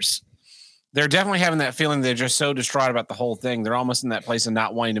squatters. They're definitely having that feeling. They're just so distraught about the whole thing. They're almost in that place of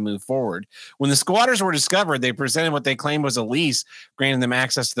not wanting to move forward. When the squatters were discovered, they presented what they claimed was a lease, granting them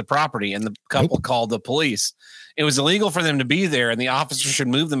access to the property, and the couple called the police. It was illegal for them to be there, and the officer should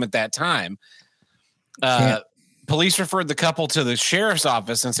move them at that time. Police referred the couple to the sheriff's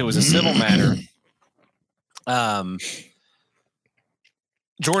office since it was a civil matter.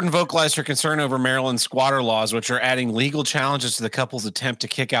 Jordan vocalized her concern over Maryland's squatter laws, which are adding legal challenges to the couple's attempt to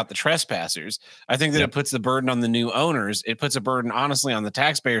kick out the trespassers. I think that it puts the burden on the new owners. It puts a burden, honestly, on the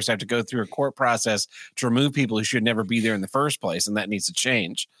taxpayers to have to go through a court process to remove people who should never be there in the first place, and that needs to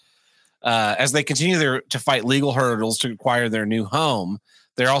change. As they continue to fight legal hurdles to acquire their new home,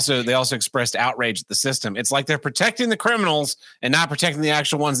 they also expressed outrage at the system. It's like they're protecting the criminals and not protecting the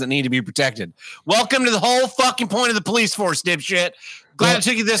actual ones that need to be protected. Welcome to the whole fucking point of the police force, dipshit. Glad it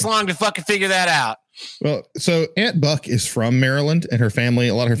took you this long to fucking figure that out. Well, so Aunt Buck is from Maryland, and her family,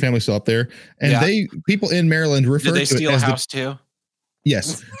 a lot of her family's still up there. And people in Maryland refer to it as Did they steal a house too?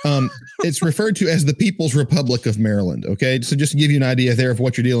 Yes. It's referred to as the People's Republic of Maryland. Okay. So just to give you an idea there of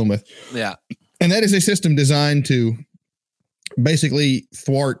what you're dealing with. Yeah. And that is a system designed to basically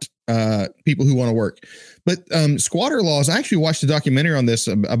thwart people who want to work. But squatter laws, I actually watched a documentary on this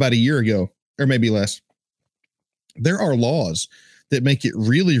about a year ago, or maybe less. There are laws that make it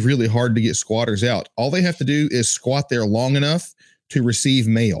really, really hard to get squatters out. All they have to do is squat there long enough to receive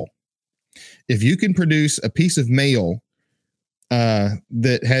mail. If you can produce a piece of mail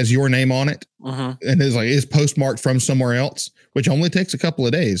that has your name on it and is postmarked from somewhere else, which only takes a couple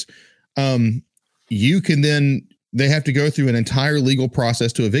of days, you can then, they have to go through an entire legal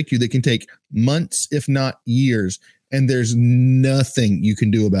process to evict you that can take months, if not years. And there's nothing you can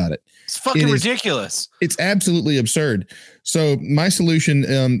do about it. It's fucking ridiculous. It's absolutely absurd. So my solution,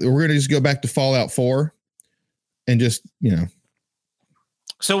 we're going to just go back to Fallout 4 and just,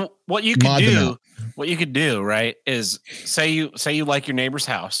 So what you could do, right, is say you like your neighbor's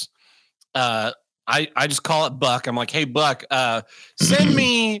house. I just call it Buck. I'm like, hey, Buck, send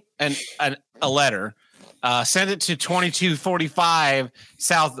me a letter. Send it to 2245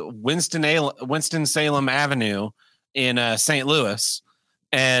 South Winston-Salem Avenue in St. Louis.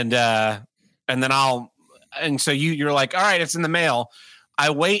 And then so you're like, all right, it's in the mail. I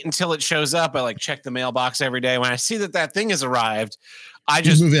wait until it shows up. I check the mailbox every day. When I see that thing has arrived, I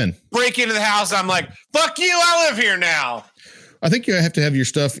just move in, break into the house. I'm like, fuck you. I live here now. I think you have to have your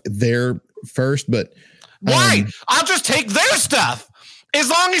stuff there first, but why? I'll just take their stuff. As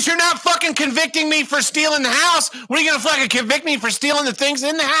long as you're not fucking convicting me for stealing the house, what are you going to fucking convict me for stealing the things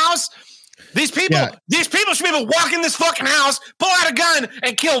in the house? These people should be able to walk in this fucking house, pull out a gun,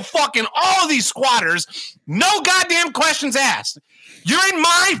 and kill fucking all of these squatters. No goddamn questions asked. You're in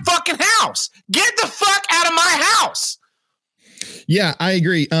my fucking house. Get the fuck out of my house. Yeah, I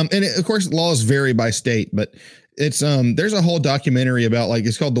agree. Of course, laws vary by state, but it's there's a whole documentary about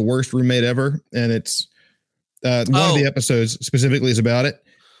it's called The Worst Roommate Ever, and it's one of the episodes specifically is about it.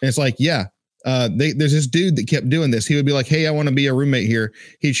 And it's there's this dude that kept doing this. He would be like, hey, I want to be a roommate here.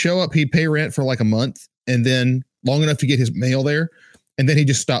 He'd show up, he'd pay rent for a month, and then long enough to get his mail there. And then he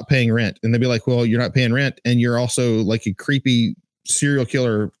just stopped paying rent. And they'd be like, well, you're not paying rent. And you're also a creepy serial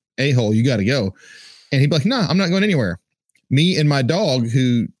killer a-hole. You got to go. And he'd be like, nah, I'm not going anywhere. Me and my dog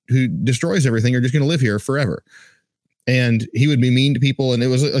who destroys everything are just going to live here forever. And he would be mean to people. And it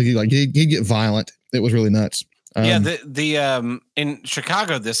was he'd get violent. It was really nuts. In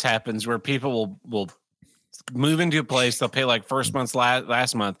Chicago, this happens where people will move into a place. They'll pay first month's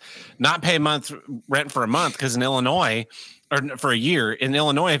last month, not pay rent for a month. Cause in Illinois or for a year in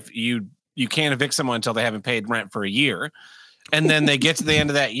Illinois, if you can't evict someone until they haven't paid rent for a year. And then they get to the end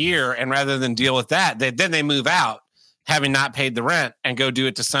of that year. And rather than deal with that, they move out having not paid the rent and go do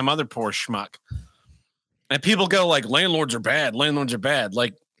it to some other poor schmuck. And people go landlords are bad. Landlords are bad.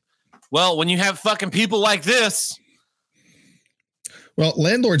 Well, when you have fucking people like this. Well,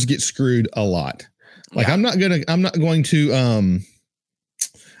 landlords get screwed a lot. Like I'm not going to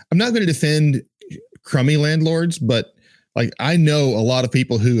defend crummy landlords, but like I know a lot of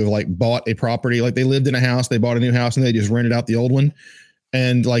people who have like bought a property, like they lived in a house, they bought a new house and they just rented out the old one.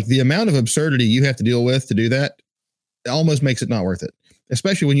 And like the amount of absurdity you have to deal with to do that almost makes it not worth it.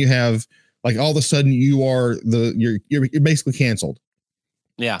 Especially when you have like all of a sudden you're basically canceled.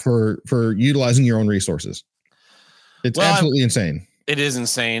 Yeah. For utilizing your own resources. It's absolutely insane. It is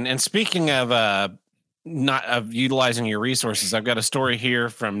insane. And speaking of not of utilizing your resources, I've got a story here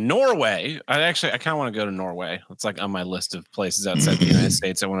from Norway. I kind of want to go to Norway. It's like on my list of places outside the United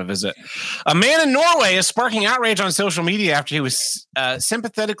States I want to visit. A man in Norway is sparking outrage on social media after he was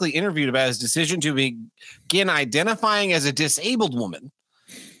sympathetically interviewed about his decision to begin identifying as a disabled woman.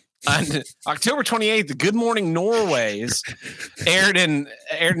 On October 28th, the Good Morning Norway's aired an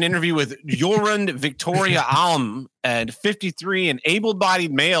interview with Jorund Victoria Alm, a 53, an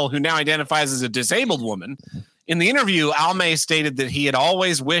able-bodied male who now identifies as a disabled woman. In the interview, Alme stated that he had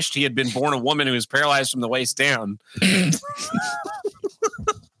always wished he had been born a woman who was paralyzed from the waist down.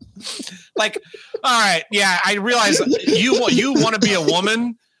 Like, all right, yeah, I realize you want to be a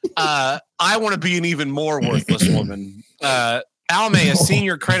woman. I want to be an even more worthless woman. Alme, a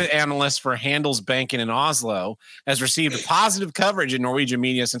senior credit analyst for Handelsbanken in Oslo, has received positive coverage in Norwegian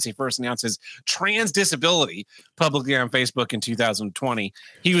media since he first announced his trans disability publicly on Facebook in 2020.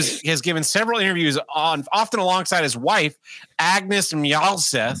 He has given several interviews often alongside his wife, Agnes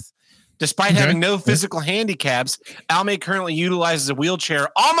Mjalseth. Despite having no physical handicaps, Alme currently utilizes a wheelchair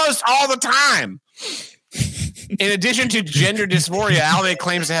almost all the time. In addition to gender dysphoria, Alme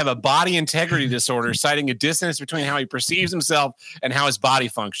claims to have a body integrity disorder, citing a dissonance between how he perceives himself and how his body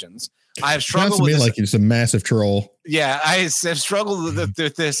functions. I have struggled with this. Like he's a massive troll. Yeah, I have struggled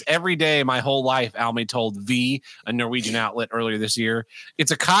with this every day my whole life, Alme told V, a Norwegian outlet, earlier this year.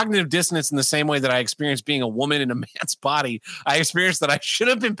 It's a cognitive dissonance in the same way that I experienced being a woman in a man's body. I experienced that I should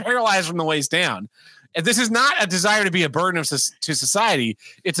have been paralyzed from the waist down. And this is not a desire to be a burden to society.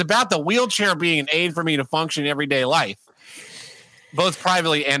 It's about the wheelchair being an aid for me to function in everyday life, both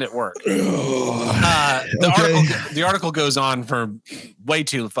privately and at work. The article goes on for way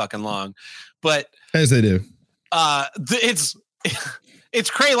too fucking long, but as they do, it's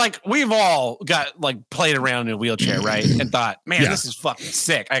crazy. Like we've all got like played around in a wheelchair, right? And thought, man, this is fucking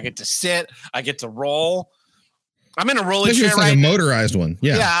sick. I get to sit, I get to roll. I'm in a rolling chair right now. A motorized one.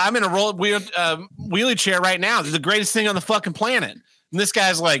 Yeah, I'm in a wheelie chair right now. It's the greatest thing on the fucking planet. And this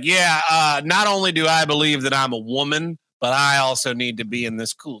guy's like, not only do I believe that I'm a woman, but I also need to be in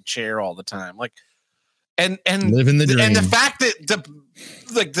this cool chair all the time. Like, and living the dream. And the fact that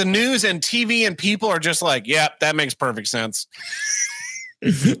the news and TV and people are just like, yep, that makes perfect sense.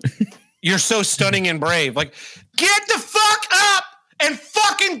 You're so stunning and brave. Like, get the fuck up and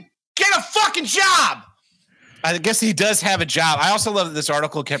fucking get a fucking job. I guess he does have a job. I also love that this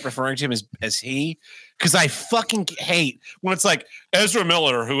article kept referring to him as he, because I fucking hate when it's like Ezra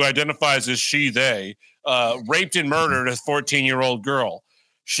Miller, who identifies as she, they, raped and murdered a 14-year-old girl.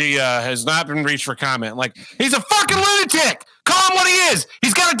 She has not been reached for comment. Like, he's a fucking lunatic. Call him what he is.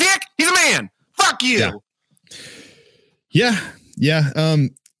 He's got a dick. He's a man. Fuck you. Yeah.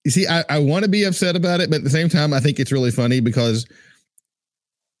 You see, I want to be upset about it, but at the same time, I think it's really funny because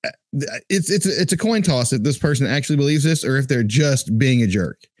it's a coin toss if this person actually believes this or if they're just being a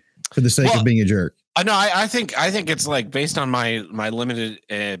jerk for the sake of being a jerk. I think it's like based on my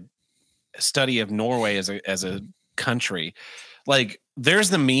limited study of Norway as a country. Like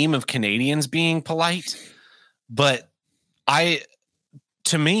there's the meme of Canadians being polite, but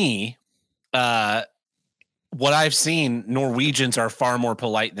to me, what I've seen, Norwegians are far more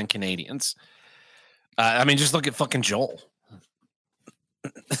polite than Canadians. I mean, just look at fucking Joel.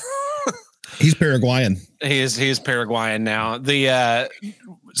 He's Paraguayan. He is Paraguayan now.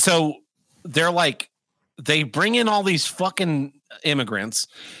 So they're like, they bring in all these fucking immigrants.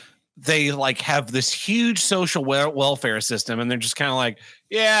 They like have this huge social welfare system, and they're just kind of like,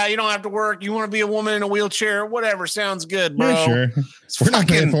 yeah, you don't have to work. You want to be a woman in a wheelchair, whatever. Sounds good, bro. Yeah, sure. We're not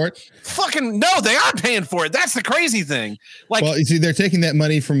paying for it. Fucking no, they are paying for it. That's the crazy thing. Like, well, you see, they're taking that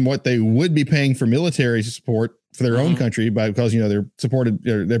money from what they would be paying for military support for their own country because they're supported,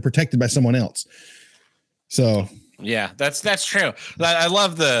 they're protected by someone else. So yeah, that's true. I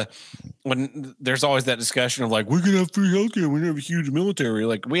love when there's always that discussion of like, we're gonna have free healthcare. We have a huge military.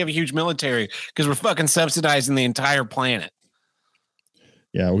 Like we have a huge military because we're fucking subsidizing the entire planet.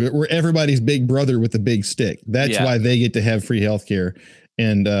 Yeah, we're everybody's big brother with the big stick. That's why they get to have free healthcare,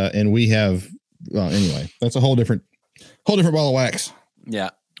 and we have. Well, anyway, that's a whole different ball of wax. Yeah.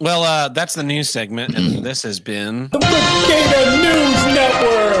 Well, that's the news segment, and this has been the Cicada News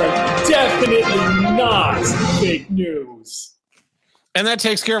Network. Definitely not fake news. And that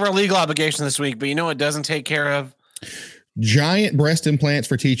takes care of our legal obligation this week. But you know what doesn't take care of? Giant breast implants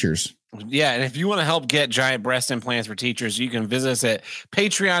for teachers. Yeah, and if you want to help get giant breast implants for teachers, you can visit us at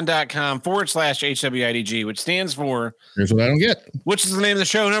patreon.com/HWIDG, which stands for Here's what I don't get. Which is the name of the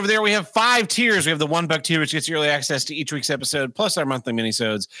show. And over there, we have 5 tiers. We have the $1 tier, which gets you early access to each week's episode, plus our monthly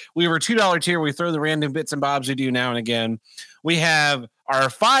minisodes. We have our $2 tier, where we throw the random bits and bobs we do now and again. We have our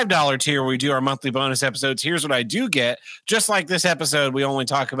 $5 tier, where we do our monthly bonus episodes. Here's what I do get. Just like this episode, we only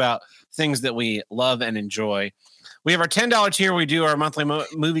talk about things that we love and enjoy. We have our $10 tier. We do our monthly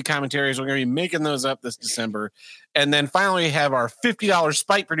movie commentaries. We're going to be making those up this December. And then finally, we have our $50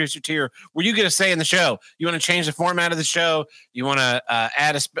 Spike Producer tier, where you get a say in the show. You want to change the format of the show. You want to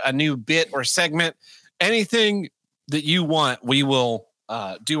add a new bit or segment. Anything that you want, we will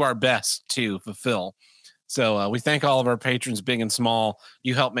do our best to fulfill. So we thank all of our patrons, big and small.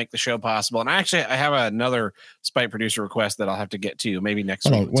 You help make the show possible. And I have another Spike Producer request that I'll have to get to maybe next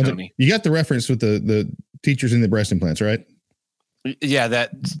week with Tony. You got the reference with the teachers in the breast implants, right? Yeah,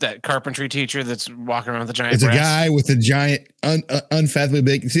 that carpentry teacher that's walking around with the giant. It's breast. a guy with a giant, unfathomably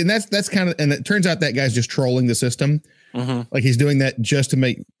big. See, and that's kind of, and it turns out that guy's just trolling the system. Mm-hmm. Like he's doing that just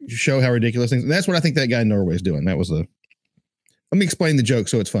to show how ridiculous things. And that's what I think that guy in Norway is doing. That was let me explain the joke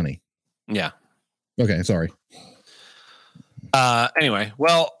so it's funny. Yeah. Okay, sorry. Anyway,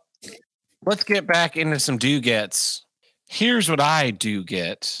 well, let's get back into some do-gets. Here's what I do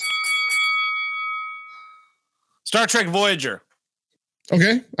get. Star Trek Voyager.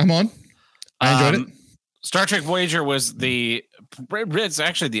 Okay, I'm on. I enjoyed it. Star Trek Voyager was it's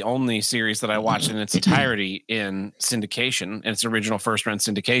actually the only series that I watched in its entirety in syndication, in its original first-run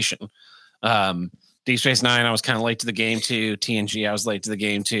syndication. Deep Space Nine, I was kind of late to the game too. TNG, I was late to the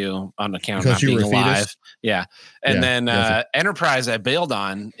game too on account of not being alive. Yeah. And then Enterprise, I bailed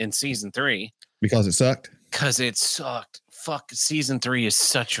on in season 3. Because it sucked? Because it sucked. Fuck, season 3 is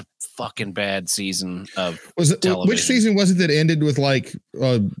such a fucking bad season of television. Which season was it that ended with like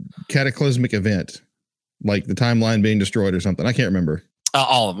a cataclysmic event? Like the timeline being destroyed or something? I can't remember.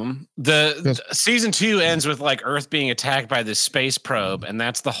 All of them. The season 2 ends with like Earth being attacked by this space probe, and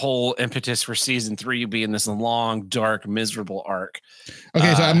that's the whole impetus for season 3 being this long, dark, miserable arc.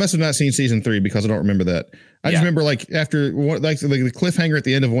 Okay, so I must have not seen season 3 because I don't remember that. I just remember like after the cliffhanger at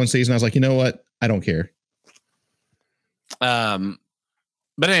the end of one season, I was like, you know what? I don't care.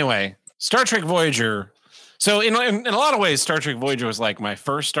 But anyway, Star Trek Voyager. So in a lot of ways, Star Trek Voyager was like my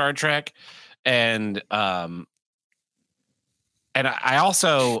first Star Trek, and I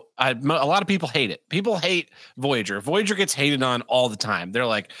also, a lot of people hate it. People hate Voyager. Voyager gets hated on all the time. They're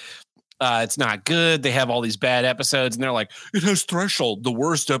like, it's not good. They have all these bad episodes, and they're like, it has Threshold, the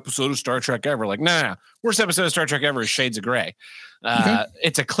worst episode of Star Trek ever. Like, no. Worst episode of Star Trek ever is Shades of Grey. Okay.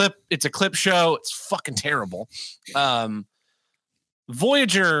 It's a clip show. It's fucking terrible.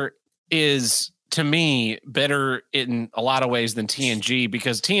 Voyager is, to me, better in a lot of ways than TNG,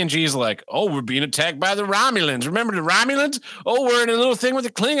 because TNG is like, oh, we're being attacked by the Romulans. Remember the Romulans? Oh, we're in a little thing with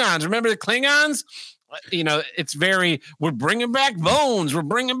the Klingons. Remember the Klingons? You know, it's very, we're bringing back Bones. We're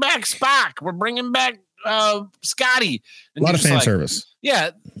bringing back Spock. We're bringing back Scotty. And a lot of fan service. Yeah,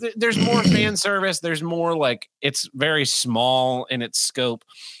 there's more fan service. There's more like, it's very small in its scope.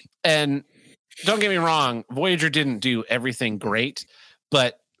 And don't get me wrong, Voyager didn't do everything great,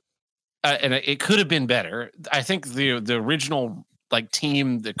 but and it could have been better. I think the original like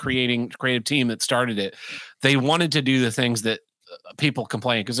team, the creative team that started it, they wanted to do the things that people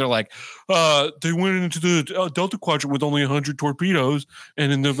complain, because they're like, they went into the Delta Quadrant with only 100 torpedoes,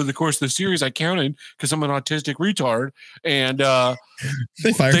 and over the course of the series, I counted, because I'm an autistic retard, and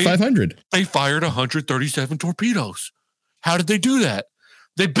they fired 500. They fired 137 torpedoes. How did they do that?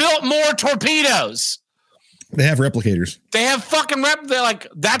 They built more torpedoes. They have replicators. They have fucking they're like,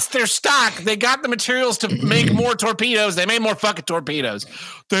 that's their stock. They got the materials to make more torpedoes. They made more fucking torpedoes.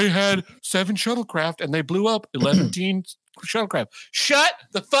 They had 7 shuttlecraft and they blew up 11 shuttlecraft. Shut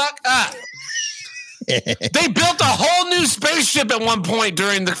the fuck up. They built a whole new spaceship at one point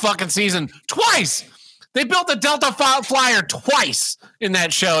during the fucking season. Twice. They built the Delta Flyer twice in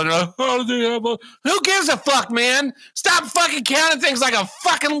that show. And how do they have who gives a fuck, man? Stop fucking counting things like a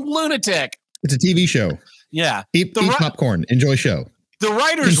fucking lunatic. It's a TV show. Yeah. Eat popcorn. Enjoy show. The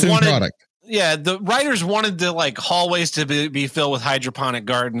writers Consume wanted product. Yeah, the writers wanted the like hallways to be filled with hydroponic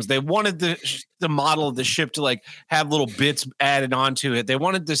gardens. They wanted the model of the ship to like have little bits added onto it. They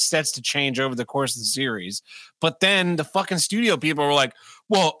wanted the sets to change over the course of the series. But then the fucking studio people were like,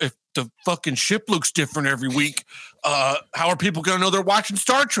 well, if the fucking ship looks different every week. How are people going to know they're watching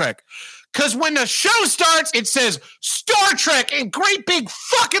Star Trek? Because when the show starts, it says Star Trek in great big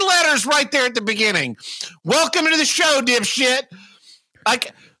fucking letters right there at the beginning. Welcome to the show, dipshit.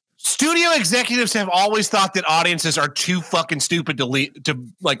 Like, studio executives have always thought that audiences are too fucking stupid to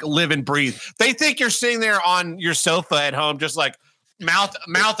live and breathe. They think you're sitting there on your sofa at home, just like mouth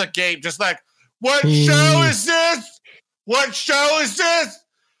agape, just like, what show is this? What show is this?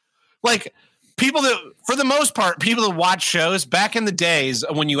 Like, people that, for the most part, people that watch shows back in the days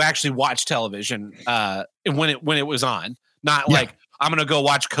when you actually watch television, when it was on, not like I'm gonna go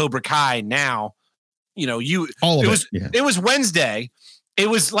watch Cobra Kai now. You know, it was Wednesday. It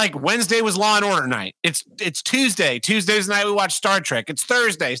was like Wednesday was Law and Order night. It's Tuesday. Tuesday's the night we watch Star Trek. It's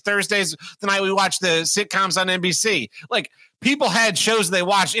Thursdays. Thursday's the night we watch the sitcoms on NBC. Like, people had shows they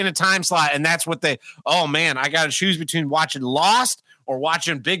watched in a time slot, and that's what oh man, I got to choose between watching Lost or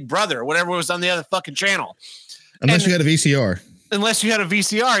watching Big Brother or whatever was on the other fucking channel. Unless you had a VCR. Unless you had a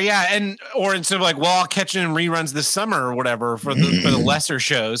VCR, yeah. Or instead of like, well, I'll catch it in reruns this summer or whatever for the lesser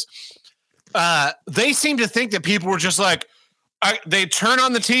shows. They seem to think that people were just like, they turn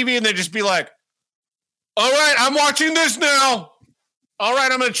on the TV and they just be like, all right, I'm watching this now. All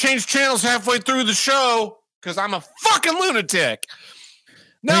right, I'm going to change channels halfway through the show because I'm a fucking lunatic.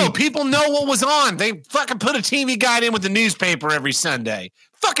 No, people know what was on. They fucking put a TV guide in with the newspaper every Sunday.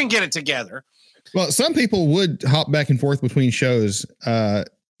 Fucking get it together. Well, some people would hop back and forth between shows.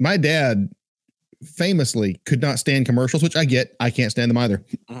 My dad famously could not stand commercials, which I get. I can't stand them either.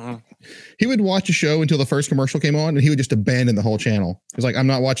 Mm-hmm. He would watch a show until the first commercial came on, and he would just abandon the whole channel. He was like, I'm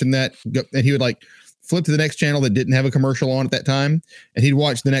not watching that. And he would like flip to the next channel that didn't have a commercial on at that time. And he'd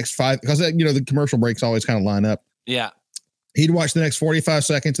watch the next 5, because, you know, the commercial breaks always kind of line up. Yeah. He'd watch the next 45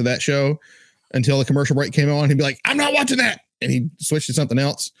 seconds of that show until the commercial break came on. He'd be like, I'm not watching that. And he'd switch to something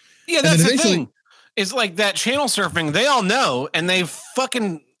else. Yeah, that's the thing. It's like that channel surfing. They all know, and they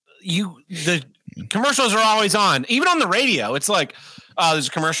fucking, the commercials are always on. Even on the radio, it's like, oh, there's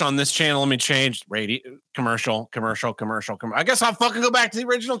a commercial on this channel. Let me change radio commercial. I guess I'll fucking go back to the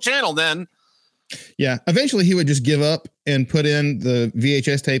original channel then. Yeah. Eventually he would just give up and put in the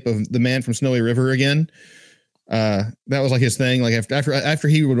VHS tape of The Man from Snowy River again. That was like his thing. Like after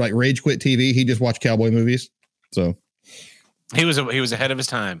he would like rage quit TV, he just watched cowboy movies. So he was ahead of his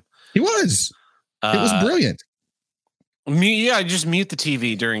time. He was. It was brilliant. Just mute the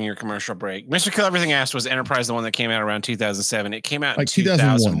TV during your commercial break. Mr. Kill Everything asked, was Enterprise the one that came out around 2007? It came out in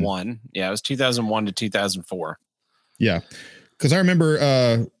 2001. Yeah, it was 2001 to 2004. Yeah, because I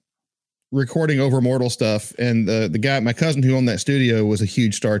remember recording Over Mortal stuff, and the guy, my cousin who owned that studio, was a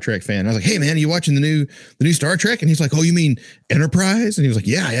huge Star Trek fan. I was like, "Hey man, are you watching the new Star Trek?" And he's like, "Oh, you mean Enterprise?" And he was like,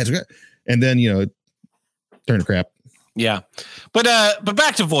 "Yeah, it's great." And then it turned to crap. Yeah, but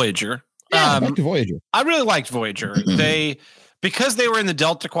back to Voyager. Yeah, back to Voyager. I really liked Voyager. Because they were in the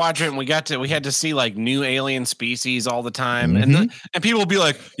Delta Quadrant, we had to see like new alien species all the time, and people will be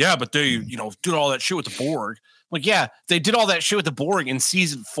like, "Yeah, but they did all that shit with the Borg." Like, yeah, they did all that shit with the Borg in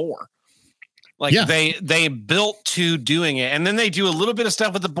season 4. Like, they built to doing it, and then they do a little bit of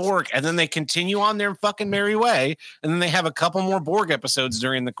stuff with the Borg, and then they continue on their fucking merry way, and then they have a couple more Borg episodes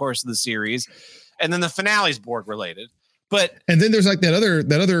during the course of the series, and then the finale's Borg related. And then there's like that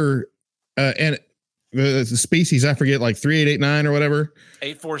other. And the species, I forget, like 3889 or whatever.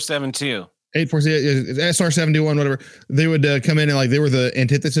 8472. 8471, whatever. They would come in and like they were the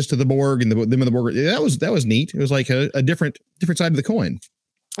antithesis to the Borg, and them and the Borg. That was neat. It was like a different side of the coin.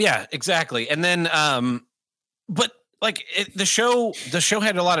 Yeah, exactly. And then, but like the show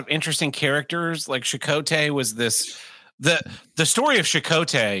had a lot of interesting characters. Like Chakotay was the story of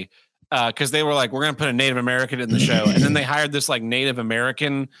Chakotay. Because they were like, we're going to put a Native American in the show, and then they hired this like Native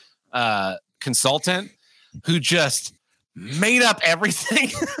American consultant who just made up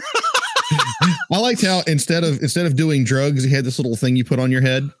everything. I liked how instead of doing drugs, he had this little thing you put on your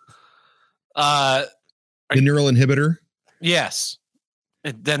head. The neural inhibitor. Yes.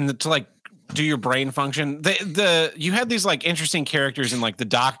 Then to like do your brain function. You had these like interesting characters, and like the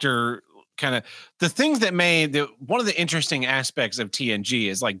doctor, kind of the things that made one of the interesting aspects of TNG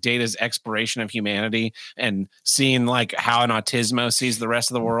is like Data's exploration of humanity and seeing like how an Autismo sees the rest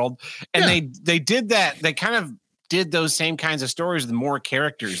of the world. And they did that. They kind of did those same kinds of stories with more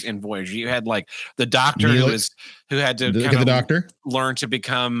characters in Voyager. You had like the doctor who had to learn to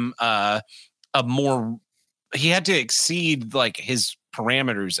become he had to exceed like his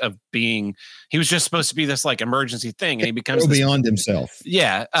parameters of being, he was just supposed to be this like emergency thing, and he becomes beyond himself.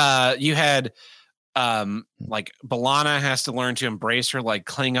 Yeah. You had like B'Elanna has to learn to embrace her like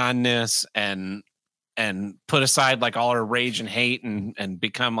Klingonness, and put aside like all her rage and hate and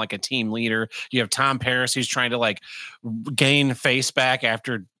become like a team leader. You have Tom Paris, who's trying to like gain face back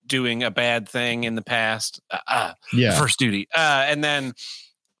after doing a bad thing in the past. First Duty. And then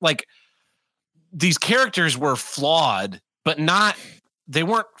like these characters were flawed, but they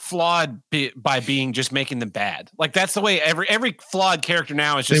weren't flawed by being just making them bad. Like that's the way every flawed character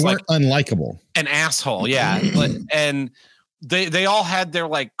now is just they weren't like unlikable, an asshole. Yeah. And they all had their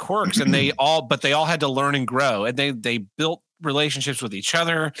like quirks and they all had to learn and grow, and they built relationships with each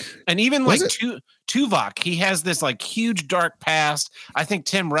other. And even like Tuvok, he has this like huge dark past. I think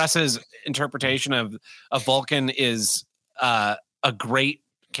Tim Russ's interpretation of Vulcan is a great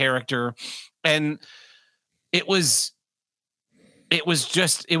character. And it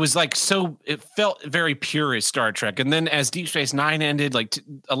felt very pure as Star Trek. And then as Deep Space Nine ended, like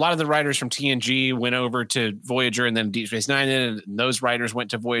a lot of the writers from TNG went over to Voyager, and then Deep Space Nine ended, and those writers went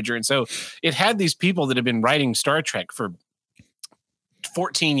to Voyager. And so it had these people that had been writing Star Trek for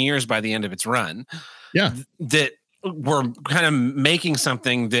 14 years by the end of its run. Yeah. That were kind of making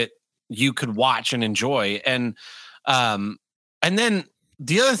something that you could watch and enjoy. And then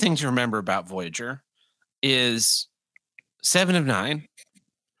the other thing to remember about Voyager is 7 of 9.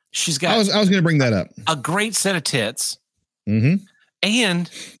 She's got. I was going to bring that up. A great set of tits. Mm-hmm. And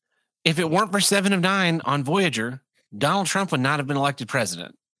if it weren't for 7 of 9 on Voyager, Donald Trump would not have been elected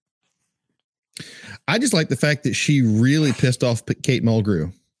president. I just like the fact that she really pissed off Kate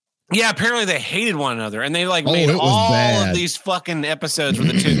Mulgrew. Yeah, apparently they hated one another, and they like made all of these fucking episodes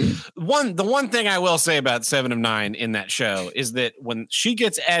with the two. The one thing I will say about 7 of 9 in that show is that when she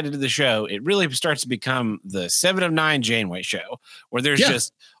gets added to the show, it really starts to become the 7 of 9 Janeway show, where there's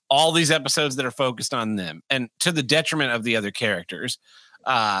just all these episodes that are focused on them, and to the detriment of the other characters.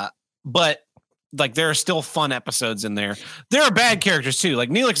 But like there are still fun episodes in there. There are bad characters too. Like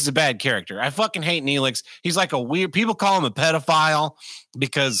Neelix is a bad character. I fucking hate Neelix. He's like a weird. People call him a pedophile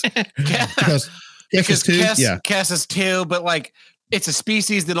because Kes is too. But like it's a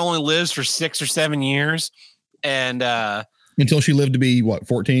species that only lives for 6 or 7 years, and until she lived to be what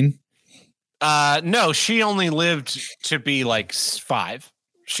 14. No, she only lived to be like 5.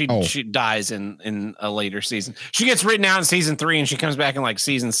 She dies in a later season. She gets written out in season 3, and she comes back in like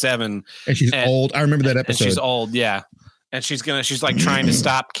season 7. And she's old. I remember that episode. And she's old, yeah. And she's like trying to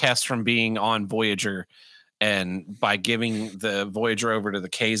stop Kes from being on Voyager, and by giving the Voyager over to the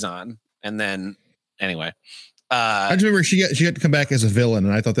Kazon. And then anyway, I just remember she had to come back as a villain,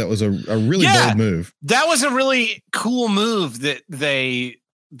 and I thought that was a really bold move. That was a really cool move that they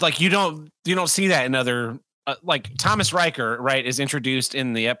like. You don't see that in other. Like Thomas Riker, right, is introduced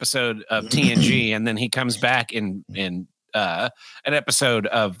in the episode of TNG, and then he comes back in an episode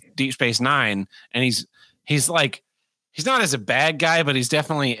of Deep Space Nine, and he's like he's not as a bad guy, but he's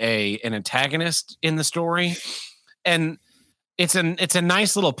definitely an antagonist in the story, and it's a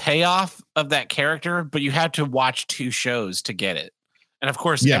nice little payoff of that character. But you had to watch 2 shows to get it, and of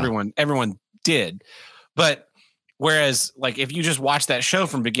course, everyone did, but. Whereas, like, if you just watch that show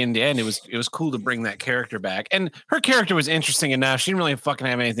from beginning to end, it was cool to bring that character back. And her character was interesting enough. She didn't really fucking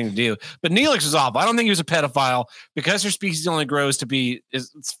have anything to do. But Neelix was awful. I don't think he was a pedophile because her species only grows to be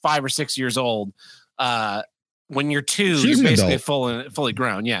it's 5 or 6 years old. When you're 2, you're basically fully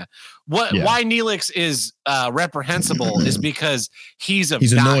grown. Yeah. Why Neelix is reprehensible is because he's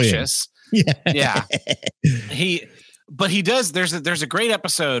obnoxious. Yeah. But he does. There's a great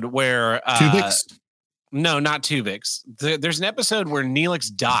episode where no, not Tuvix. There's an episode where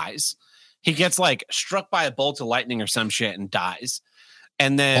Neelix dies. He gets like struck by a bolt of lightning or some shit and dies.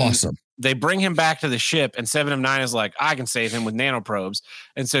 And then they bring him back to the ship, and 7 of 9 is like, I can save him with nanoprobes.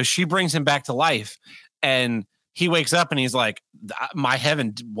 And so she brings him back to life, and he wakes up and he's like, my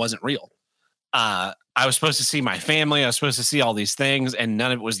heaven wasn't real. I was supposed to see my family. I was supposed to see all these things, and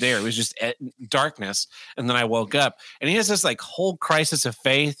none of it was there. It was just darkness. And then I woke up, and he has this like whole crisis of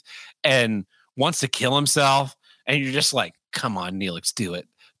faith and wants to kill himself, and you're just like, come on, Neelix, do it,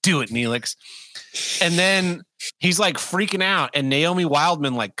 Neelix. And then he's like freaking out, and Naomi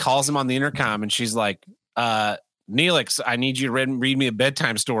Wildman like calls him on the intercom, and she's like, Neelix, I need you to read me a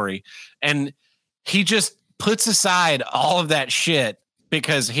bedtime story. And he just puts aside all of that shit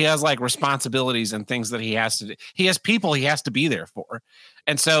because he has like responsibilities and things that he has to do. He has people he has to be there for,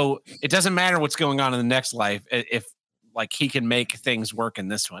 and so it doesn't matter what's going on in the next life if like he can make things work in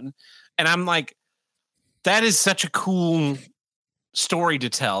this one. And I'm like, that is such a cool story to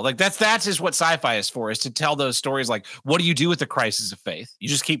tell. Like that's just what sci-fi is for, is to tell those stories. Like, what do you do with the crisis of faith? You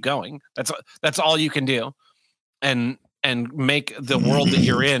just keep going. That's all you can do, and make the world that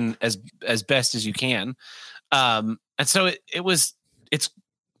you're in as best as you can. And so it's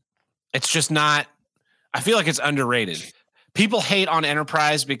just not I feel like it's underrated. People hate on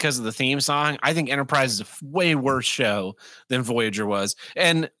Enterprise because of the theme song. I think Enterprise is a way worse show than Voyager was.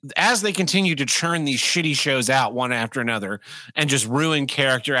 And as they continue to churn these shitty shows out one after another and just ruin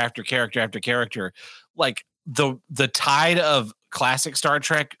character after character after character, like the tide of classic Star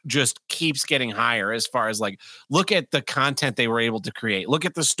Trek just keeps getting higher as far as like, look at the content they were able to create. Look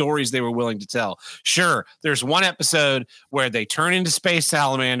at the stories they were willing to tell. Sure, there's one episode where they turn into space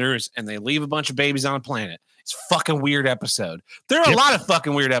salamanders and they leave a bunch of babies on a planet. It's a fucking weird episode. There are a lot of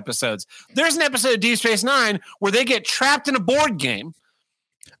fucking weird episodes. There's an episode of Deep Space Nine where they get trapped in a board game.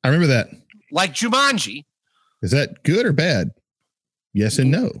 I remember that. Like Jumanji. Is that good or bad? Yes and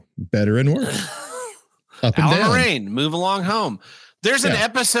no. Better and worse. Up and Alan down. Moraine, Move Along Home. There's an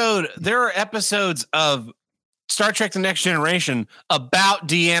episode. There are episodes of Star Trek The Next Generation about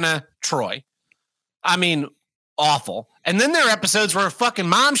Deanna Troi. I mean, awful. And then there are episodes where her fucking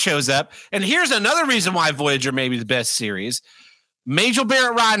mom shows up. And here's another reason why Voyager may be the best series. Majel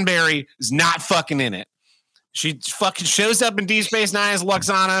Barrett Roddenberry is not fucking in it. She fucking shows up in Deep Space Nine as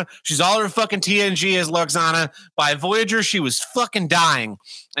Luxana. She's all over fucking TNG as Luxana. By Voyager, she was fucking dying.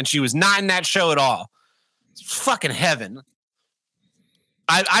 And she was not in that show at all. It's fucking heaven.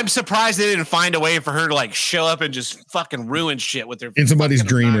 I'm surprised they didn't find a way for her to like show up and just fucking ruin shit with her. In somebody's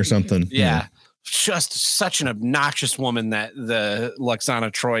dream or something. Yeah. Just such an obnoxious woman, that the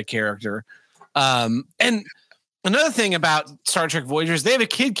Luxana Troi character. And another thing about Star Trek Voyager is they have a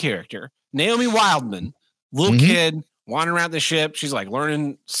kid character, Naomi Wildman, little kid wandering around the ship. She's like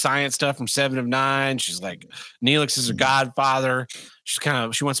learning science stuff from Seven of Nine. She's like, Neelix is her godfather. She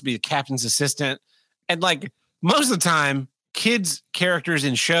wants to be the captain's assistant. And like most of the time, kids characters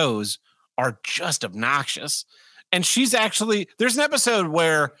in shows are just obnoxious. And she's actually, there's an episode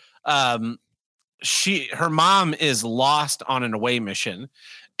where, her mom is lost on an away mission,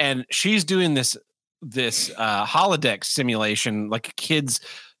 and she's doing this holodeck simulation, like a kids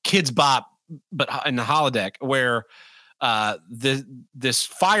bop, but in the holodeck, where this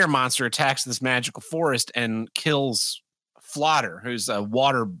fire monster attacks this magical forest and kills Flotter, who's a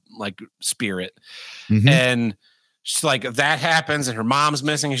water like spirit, and she's like, that happens, and her mom's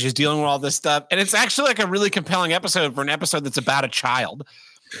missing, and she's dealing with all this stuff, and it's actually like a really compelling episode for an episode that's about a child.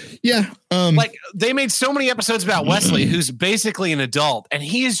 Yeah. Like they made so many episodes about Wesley, who's basically an adult, and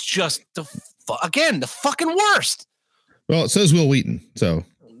he is just the fucking worst. Well, so is Will Wheaton. So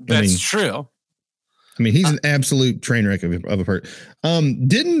that's true. I mean, he's an absolute train wreck of a person.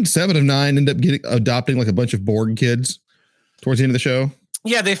 Didn't Seven of Nine end up adopting like a bunch of Borg kids towards the end of the show?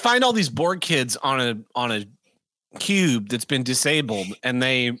 Yeah, they find all these Borg kids on a cube that's been disabled, and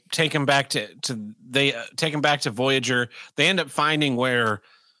they take them back to Voyager. They end up finding where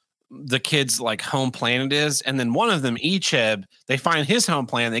the kid's like home planet is, and then one of them, Icheb, they find his home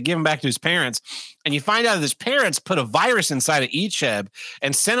planet. They give him back to his parents, and you find out that his parents put a virus inside of Icheb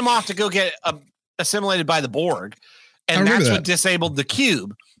and sent him off to go get assimilated by the Borg, and that's what disabled the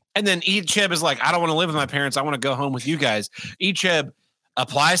cube. And then Icheb is like, I don't want to live with my parents. I want to go home with you guys. Icheb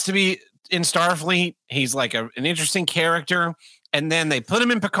applies to be in Starfleet. He's like an interesting character. And then they put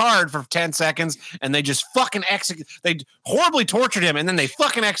him in Picard for 10 seconds, and they just fucking they horribly tortured him, and then they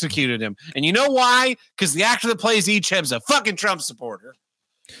fucking executed him. And you know why? Because the actor that plays Icheb's a fucking Trump supporter.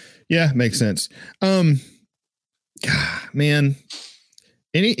 Yeah, makes sense. Man,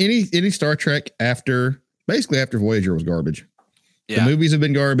 any Star Trek after Voyager was garbage. Yeah. The movies have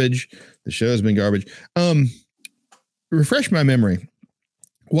been garbage. The show has been garbage. Refresh my memory.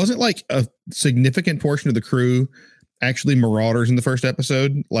 Wasn't like a significant portion of the crew actually marauders in the first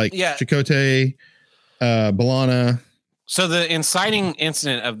episode? Like Chakotay, B'Elanna. So the inciting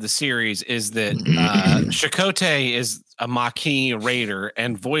incident of the series is that Chakotay is a Maquis raider,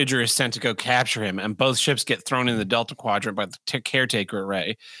 and Voyager is sent to go capture him, and both ships get thrown in the Delta Quadrant by the caretaker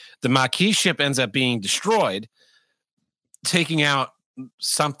array. The Maquis ship ends up being destroyed, taking out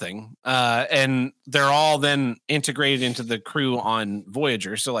something, and they're all then integrated into the crew on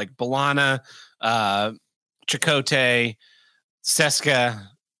Voyager. So like B'Elanna, Chakotay, Seska,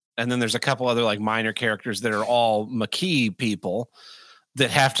 and then there's a couple other like minor characters that are all Maquis people that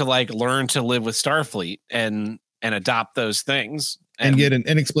have to like learn to live with Starfleet and adopt those things and get an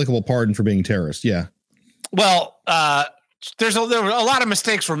inexplicable pardon for being terrorists. Yeah. Well, there were a lot of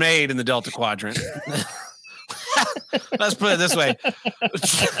mistakes were made in the Delta Quadrant. Let's put it this way.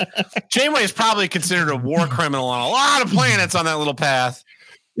 Janeway is probably considered a war criminal on a lot of planets on that little path.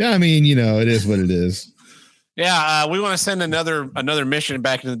 Yeah, I mean, you know, it is what it is. Yeah, we want to send another mission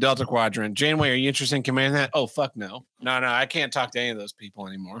back into the Delta Quadrant. Janeway, are you interested in commanding that? Oh, fuck no. No, I can't talk to any of those people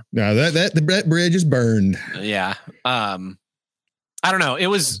anymore. No, that bridge is burned. Yeah. I don't know. It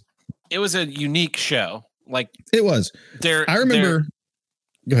was a unique show. Like It was. I remember.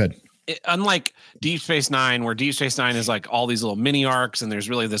 Go ahead. Unlike Deep Space Nine, where Deep Space Nine is like all these little mini arcs, and there's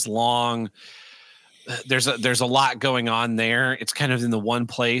really this long. There's a lot going on there. It's kind of in the one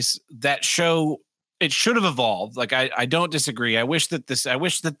place. That show, it should have evolved. Like I don't disagree. I wish that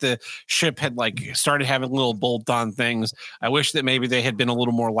the ship had like started having little bolt-on things. I wish that maybe they had been a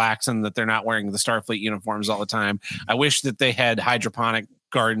little more lax and that they're not wearing the Starfleet uniforms all the time. I wish that they had hydroponic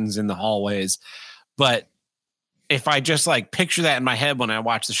gardens in the hallways. But if I just like picture that in my head when I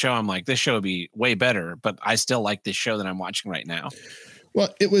watch the show, I'm like, this show would be way better. But I still like this show that I'm watching right now.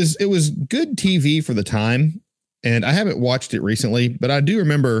 Well, it was good TV for the time, and I haven't watched it recently, but I do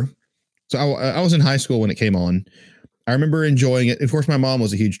remember. So I was in high school when it came on. I remember enjoying it. Of course, my mom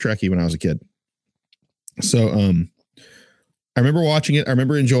was a huge Trekkie when I was a kid. So I remember watching it. I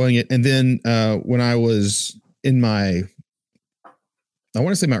remember enjoying it. And then when I was in I want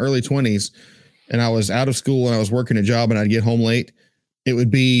to say my early 20s, and I was out of school and I was working a job and I'd get home late, it would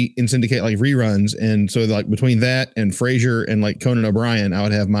be in syndicate like reruns. And so like between that and Frasier and like Conan O'Brien, I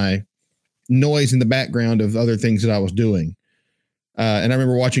would have my noise in the background of other things that I was doing. And I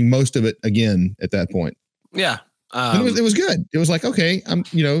remember watching most of it again at that point. Yeah. It was good. It was like, okay,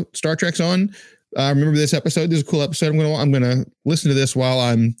 Star Trek's on. I remember this episode. This is a cool episode. I'm going to listen to this while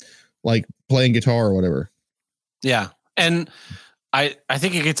I'm like playing guitar or whatever. Yeah. And I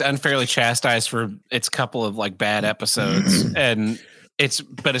think it gets unfairly chastised for its couple of like bad episodes. And it's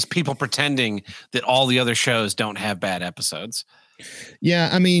people pretending that all the other shows don't have bad episodes. Yeah.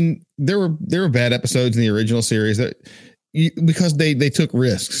 I mean, there were bad episodes in the original series because they took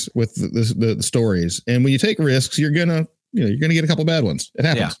risks with the stories. And when you take risks, you're gonna get a couple bad ones. It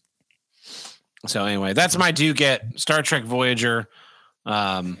happens. Yeah. So anyway, that's my do get Star Trek Voyager.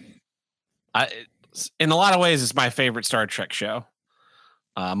 In a lot of ways, it's my favorite Star Trek show.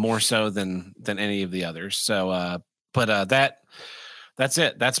 More so than any of the others. So, that's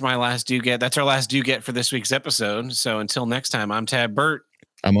it. That's my last do get. That's our last do get for this week's episode. So until next time, I'm Tab Burt.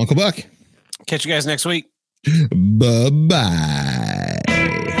 I'm Uncle Buck. Catch you guys next week. Bye-bye.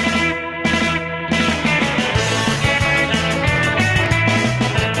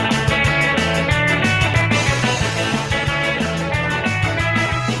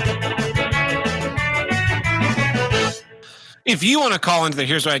 If you want to call into the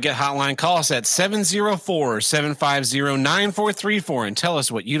Here's What I Get hotline, call us at 704-750-9434 and tell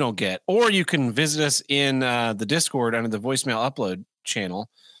us what you don't get. Or you can visit us in the Discord under the voicemail upload channel.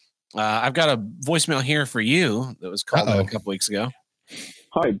 I've got a voicemail here for you that was called a couple weeks ago.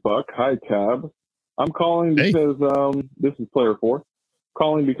 Hi, Buck. Hi, Tab. I'm calling because this is Player 4.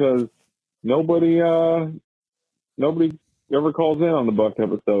 Calling because nobody ever calls in on the Buck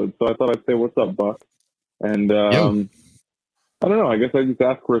episode. So I thought I'd say, what's up, Buck? And I don't know. I guess I just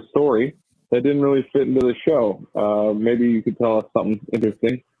asked for a story that didn't really fit into the show. Maybe you could tell us something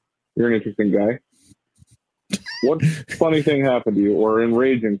interesting. You're an interesting guy. What funny thing happened to you, or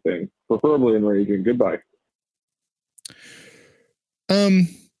enraging thing? Preferably enraging. Goodbye.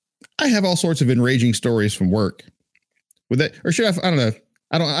 I have all sorts of enraging stories from work. With that, or should I don't know.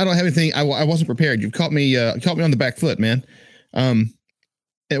 I don't have anything. I wasn't prepared. You've caught me on the back foot, man.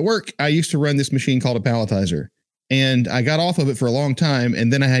 At work, I used to run this machine called a palletizer. And I got off of it for a long time,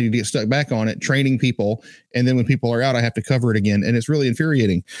 and then I had to get stuck back on it, training people. And then when people are out, I have to cover it again. And it's really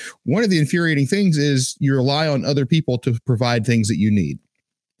infuriating. One of the infuriating things is you rely on other people to provide things that you need.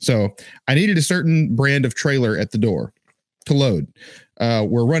 So I needed a certain brand of trailer at the door to load.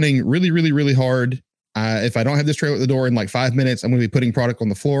 We're running really, really, really hard. If I don't have this trailer at the door in like 5 minutes, I'm going to be putting product on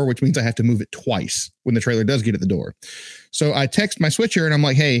the floor, which means I have to move it twice when the trailer does get at the door. So I text my switcher and I'm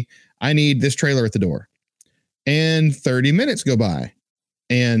like, hey, I need this trailer at the door. And 30 minutes go by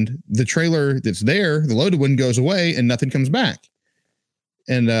and the trailer that's there, the loaded one, goes away and nothing comes back.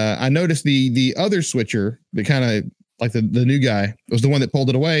 And I noticed the other switcher, that kind of like the new guy, was the one that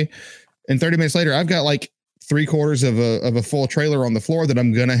pulled it away. And 30 minutes later, I've got like 3/4 of a full trailer on the floor that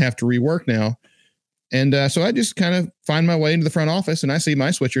I'm going to have to rework now. And so I just kind of find my way into the front office and I see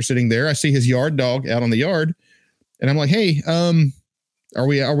my switcher sitting there. I see his yard dog out on the yard and I'm like, hey, Are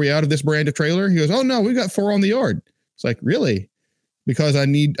we out of this brand of trailer? He goes, oh no, we've got 4 on the yard. It's like, really? Because I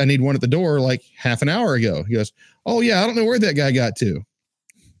need one at the door like half an hour ago. He goes, oh yeah, I don't know where that guy got to.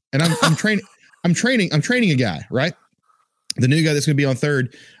 And I'm training a guy, right? The new guy that's going to be on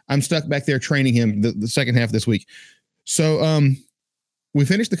third. I'm stuck back there training him the second half of this week. So we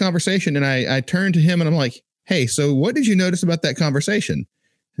finished the conversation and I turned to him and I'm like, hey, so what did you notice about that conversation?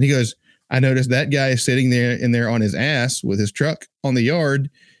 And he goes, I noticed that guy is sitting there on his ass with his truck on the yard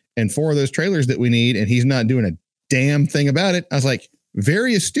and 4 of those trailers that we need, and he's not doing a damn thing about it. I was like,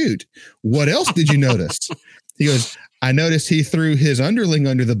 very astute. What else did you notice? He goes, I noticed he threw his underling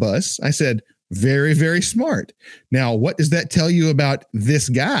under the bus. I said, very, very smart. Now, what does that tell you about this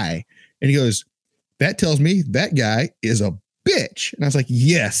guy? And he goes, that tells me that guy is a bitch. And I was like,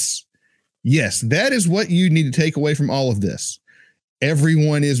 yes, that is what you need to take away from all of this.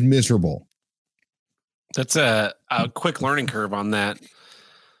 Everyone is miserable. That's a quick learning curve on that.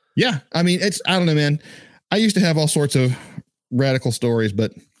 Yeah. I mean, I don't know, man. I used to have all sorts of radical stories,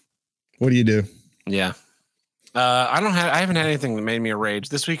 but what do you do? Yeah. I haven't had anything that made me a rage.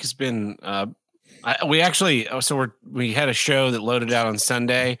 This week has been, we had a show that loaded out on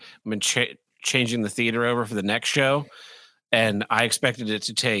Sunday. I've been changing the theater over for the next show. And I expected it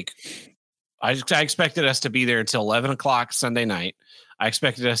to take, I expected us to be there until 11 o'clock Sunday night. I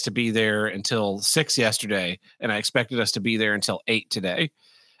expected us to be there until 6 yesterday. And I expected us to be there until 8 today.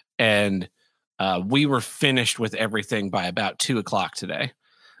 And we were finished with everything by about 2 o'clock today.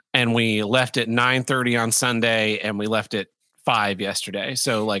 And we left at 9:30 on Sunday, and we left at 5 yesterday.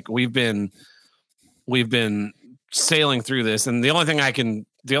 So like we've been sailing through this. And the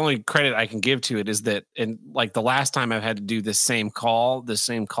only credit I can give to it is that, and like the last time I've had to do this same call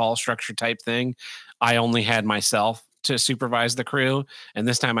structure type thing, I only had myself to supervise the crew. And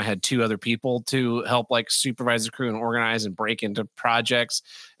this time I had 2 other people to help like supervise the crew and organize and break into projects.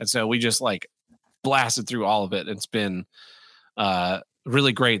 And so we just like blasted through all of it. It's been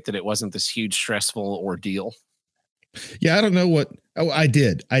really great that it wasn't this huge stressful ordeal. Yeah, I don't know what I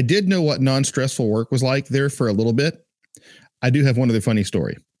did. I did know what non-stressful work was like there for a little bit. I do have one other funny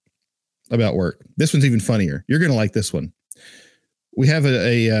story about work. This one's even funnier. You're going to like this one. We have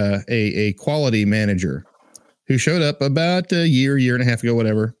a quality manager who showed up about a year and a half ago,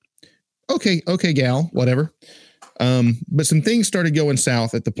 whatever. Okay, gal, whatever. But some things started going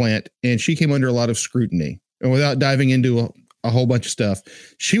south at the plant, and she came under a lot of scrutiny. And without diving into a whole bunch of stuff,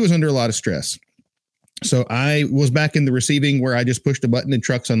 she was under a lot of stress. So I was back in the receiving where I just pushed a button and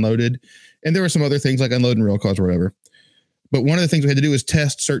trucks unloaded. And there were some other things like unloading rail cars or whatever. But one of the things we had to do is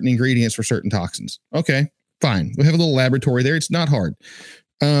test certain ingredients for certain toxins. Okay, fine. We have a little laboratory there. It's not hard.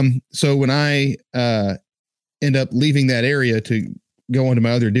 So when I end up leaving that area to go on to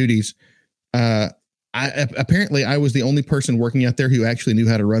my other duties, apparently I was the only person working out there who actually knew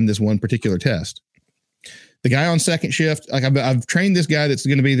how to run this one particular test. The guy on second shift, like I've trained this guy that's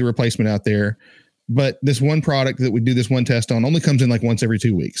going to be the replacement out there, but this one product that we do this one test on only comes in like once every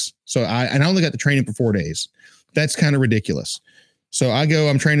 2 weeks. So I only got to train him for 4 days. That's kind of ridiculous. So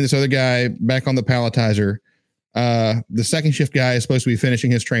I'm training this other guy back on the palletizer. The second shift guy is supposed to be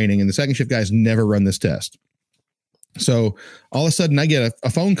finishing his training, and the second shift guy has never run this test. So all of a sudden I get a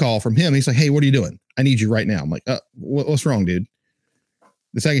phone call from him. He's like, hey, what are you doing? I need you right now. I'm like, what's wrong, dude?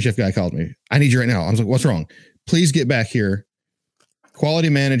 The second shift guy called me. I need you right now. I was like, what's wrong? Please get back here. Quality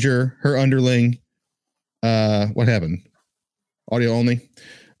manager, her underling. What happened? Audio only.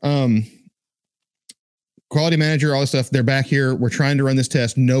 Quality manager, all this stuff. They're back here. We're trying to run this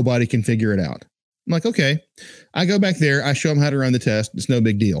test. Nobody can figure it out. I'm like, okay. I go back there. I show him how to run the test. It's no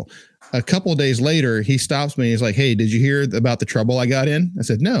big deal. A couple of days later, he stops me. He's like, hey, did you hear about the trouble I got in? I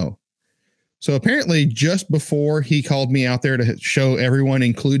said, no. So apparently just before he called me out there to show everyone,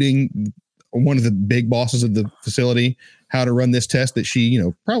 including one of the big bosses of the facility, how to run this test that she,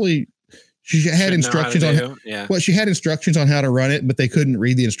 probably she had instructions on. Yeah. Well, she had instructions on how to run it, but they couldn't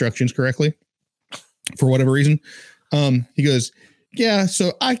read the instructions correctly for whatever reason. He goes, yeah.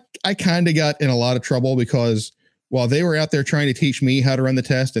 So I kind of got in a lot of trouble because while they were out there trying to teach me how to run the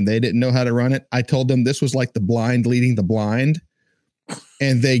test and they didn't know how to run it, I told them this was like the blind leading the blind.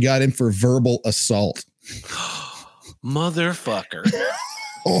 And they got him for verbal assault. Motherfucker.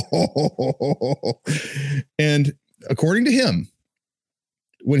 And according to him,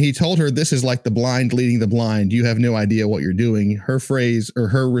 when he told her this is like the blind leading the blind, you have no idea what you're doing, her phrase or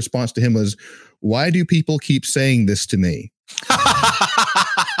her response to him was, why do people keep saying this to me?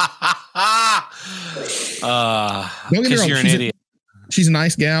 Because you're an idiot. She's a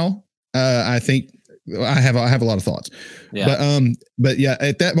nice gal. I think I have a lot of thoughts. Yeah. But yeah,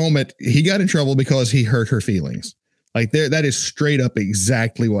 at that moment he got in trouble because he hurt her feelings. Like that is straight up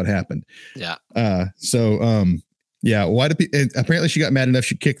exactly what happened. Yeah. Yeah. Why apparently she got mad enough.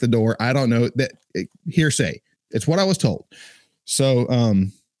 She kicked the door. I don't know that hearsay. It's what I was told. So,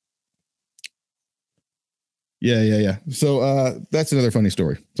 yeah. So, that's another funny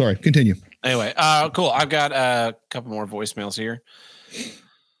story. Sorry. Continue. Anyway. Cool. I've got a couple more voicemails here.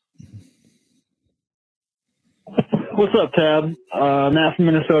 What's up, Tab? Matt from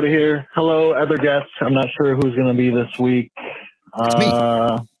Minnesota here. Hello, other guests. I'm not sure who's going to be this week. It's me.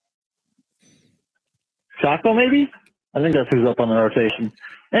 Chaco, maybe? I think that's who's up on the rotation.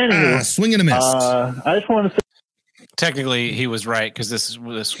 Anyway, swing and a miss. I just want to say, Technically, he was right because this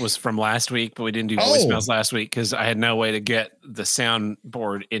was from last week, but we didn't do voicemails last week because I had no way to get the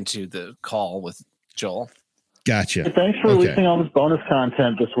soundboard into the call with Joel. Gotcha. thanks for releasing all this bonus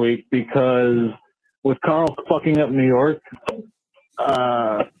content this week, because with Carl fucking up New York,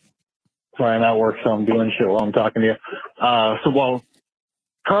 sorry, I'm at work, so I'm doing shit while I'm talking to you. So while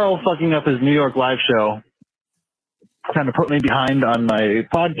Carl fucking up his New York live show kind of put me behind on my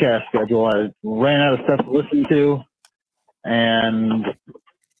podcast schedule, I ran out of stuff to listen to, and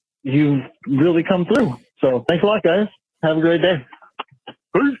you really come through. So thanks a lot, guys. Have a great day.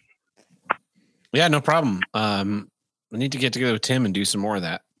 Peace. Yeah, no problem. We need to get together with Tim and do some more of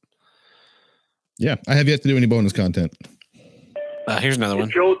that. Yeah, I have yet to do any bonus content. Here's another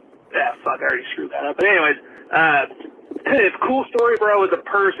one. Joel, fuck, I already screwed that up. But anyways, if Cool Story Bro was a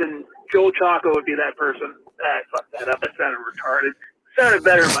person, Joel Chaco would be that person. I fucked that up. That sounded retarded. It sounded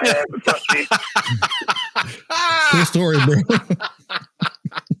better in my head, but fuck me. Cool story, bro.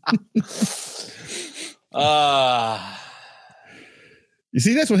 You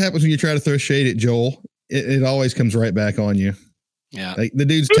see, that's what happens when you try to throw shade at Joel. It always comes right back on you. Yeah. Like the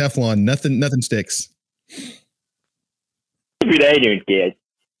dude's Teflon. Nothing sticks. What I don't get.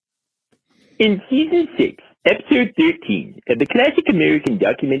 In season 6, episode 13 of the classic American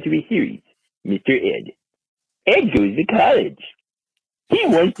documentary series, Mr. Ed goes to college. He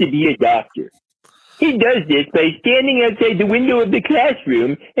wants to be a doctor. He does this by standing outside the window of the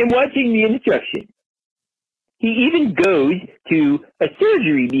classroom and watching the instruction. He even goes to a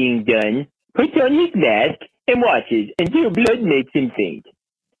surgery being done, puts on his mask, and watches until blood makes him faint.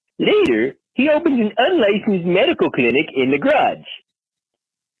 Later, he opens an unlicensed medical clinic in the garage.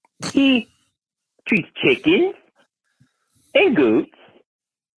 He treats chickens, and goats,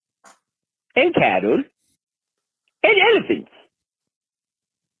 and cattle, and elephants.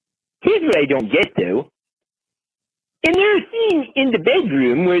 Here's what I don't get, though. And there are scenes in the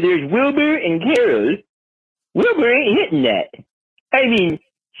bedroom where there's Wilbur and Carol. Wilbur ain't hitting that. I mean,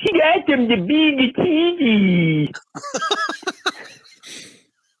 she got them to be the TV.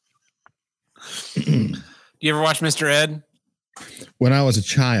 You ever watch Mr. Ed? When I was a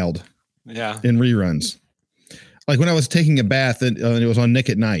child. Yeah. In reruns. Like when I was taking a bath and it was on Nick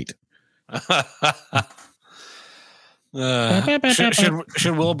at Night.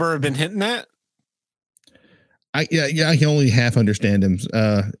 Should Wilbur have been hitting that? I can only half understand him.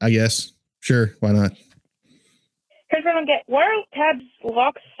 I guess. Sure, why not? Here's what I don't get. Why are tabs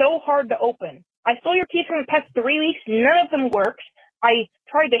locks so hard to open? I stole your keys from the past 3 weeks. None of them works. I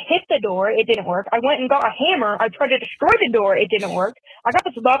tried to hit the door. It didn't work. I went and got a hammer. I tried to destroy the door. It didn't work. I got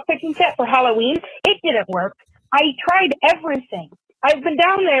this lock picking set for Halloween. It didn't work. I tried everything. I've been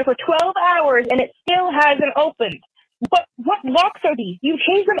down there for 12 hours and it still hasn't opened. What locks are these? You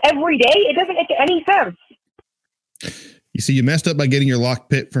change them every day? It doesn't make any sense. You see, you messed up by getting your lock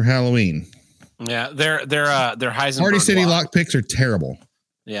pick for Halloween. Yeah, they're Heisenberg Party City locks. lock picks are terrible.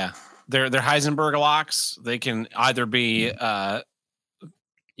 Yeah, they're Heisenberg locks. They can either be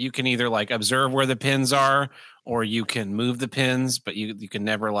you can either like observe where the pins are, or you can move the pins, but you can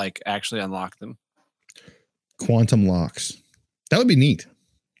never like actually unlock them. Quantum locks. That would be neat.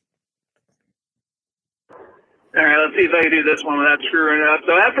 All right, let's see if I can do this one without screwing up.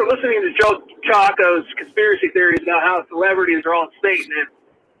 So after listening to Joe Chaco's conspiracy theories about how celebrities are all Satanists,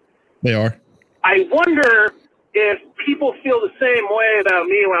 they are. I wonder if people feel the same way about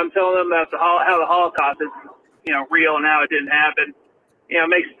me when I'm telling them about how the Holocaust is, real and how it didn't happen. It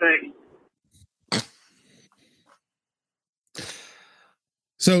makes you think.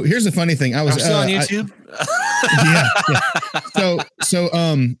 So here's the funny thing. I was still on YouTube.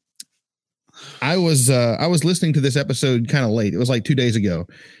 I was listening to this episode kind of late. It was like 2 days ago.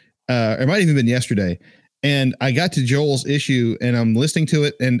 It might have even been yesterday. And I got to Joel's issue and I'm listening to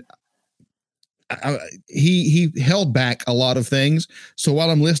it and he held back a lot of things. So while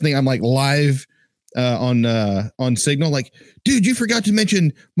I'm listening, I'm like live on Signal, like, dude, you forgot to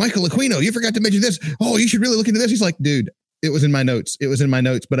mention Michael Aquino. You forgot to mention this. Oh, you should really look into this. He's like, dude, it was in my notes. It was in my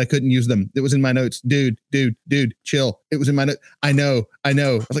notes, but I couldn't use them. It was in my notes. Dude, chill. It was in my notes. I know. I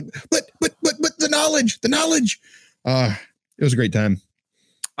was like, but the knowledge. It was a great time.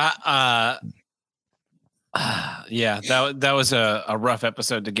 Yeah, that was a rough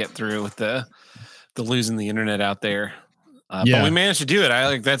episode to get through with the losing the internet out there. But we managed to do it. I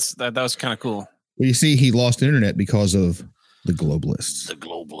like that was kind of cool. Well, you see, he lost internet because of the globalists.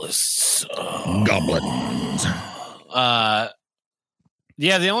 Goblins.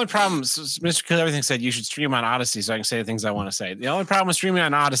 Yeah, the only problem, Mr. Kill Everything said you should stream on Odyssey so I can say the things I want to say. The only problem with streaming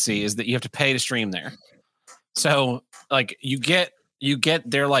on Odyssey is that you have to pay to stream there. So like you get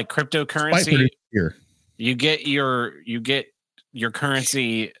their like cryptocurrency. You get your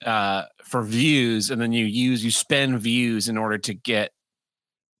currency for views, and then you spend views in order to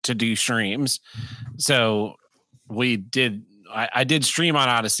do streams. So I did stream on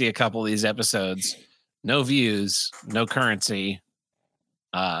Odyssey a couple of these episodes. No views, no currency.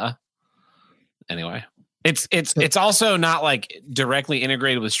 Anyway, it's also not like directly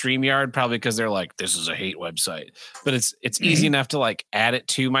integrated with StreamYard, probably because they're like, this is a hate website, but it's easy enough to like add it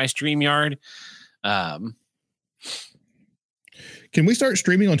to my StreamYard. Can we start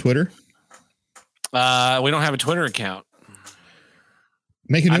streaming on Twitter? We don't have a Twitter account.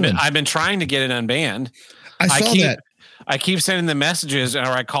 Make a new one. I've been trying to get it unbanned. I saw that. I keep sending them messages, or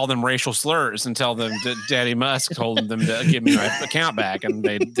I call them racial slurs and tell them that Daddy Musk told them to give me my account back, and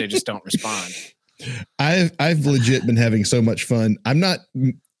they just don't respond. I've legit been having so much fun. I'm not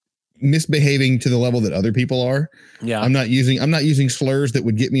misbehaving to the level that other people are. Yeah. I'm not using slurs that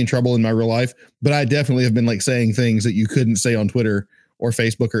would get me in trouble in my real life, but I definitely have been like saying things that you couldn't say on Twitter or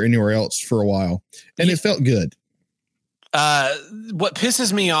Facebook or anywhere else for a while. And it felt good. What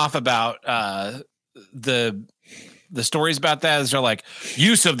pisses me off about the stories about that is they're like,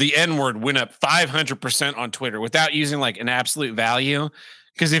 use of the N-word went up 500% on Twitter without using like an absolute value.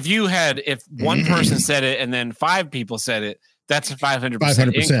 Because if one person said it and then 5 people said it, that's a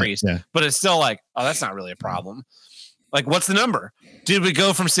 500% increase. Yeah. But it's still like, oh, that's not really a problem. Like, what's the number? Did we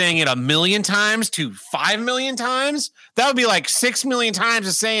go from saying it 1 million times to 5 million times? That would be like 6 million times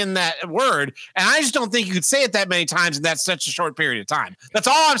of saying that word. And I just don't think you could say it that many times in that's such a short period of time. That's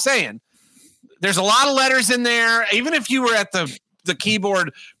all I'm saying. There's a lot of letters in there. Even if you were at the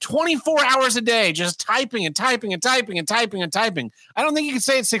keyboard 24 hours a day, just typing and typing and typing and typing and typing, I don't think you could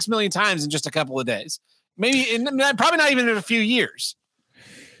say it 6 million times in just a couple of days. Maybe, probably not even in a few years.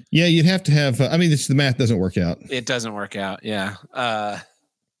 Yeah, you'd have to have. The math doesn't work out. It doesn't work out. Yeah.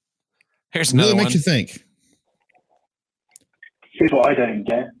 Here's another one. What makes you think? Here's what I don't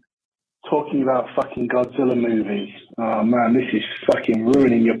get. Talking about fucking Godzilla movies. Oh man, this is fucking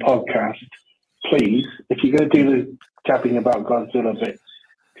ruining your podcast. Please, if you're going to do the gabbing about Godzilla bit,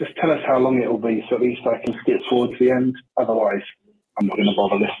 just tell us how long it will be, so at least I can skip forward to the end. Otherwise, I'm not going to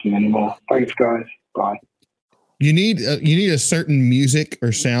bother listening anymore. Thanks, guys. Bye. You need a certain music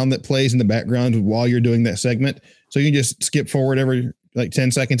or sound that plays in the background while you're doing that segment, so you can just skip forward every like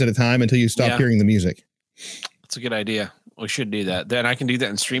 10 seconds at a time until you stop hearing the music. That's a good idea. We should do that. Then I can do that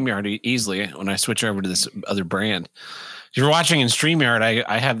in StreamYard easily when I switch over to this other brand. If you're watching in StreamYard,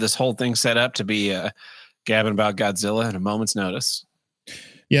 I have this whole thing set up to be gabbing about Godzilla at a moment's notice.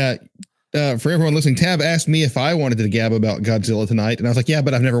 Yeah. For everyone listening, Tab asked me if I wanted to gab about Godzilla tonight, and I was like, yeah,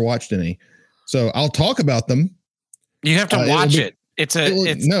 but I've never watched any. So I'll talk about them. You have to watch it. It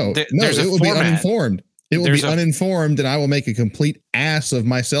will be uninformed. It will be uninformed, and I will make a complete ass of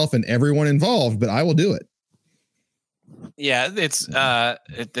myself and everyone involved, but I will do it. Yeah, it's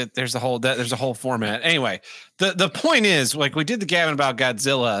there's a whole format. Anyway, the point is, like, we did the gabbing about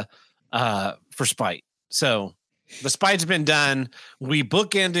Godzilla for spite. So the spite's been done. We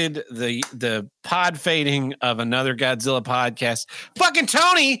bookended the pod fading of another Godzilla podcast. Fucking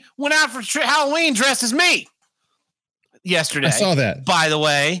Tony went out for Halloween dressed as me yesterday. I saw that. By the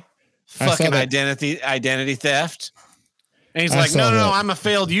way, fucking identity theft. And he's like, no, I'm a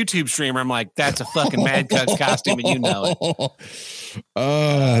failed YouTube streamer. I'm like, that's a fucking Mad Cuz costume, and you know it.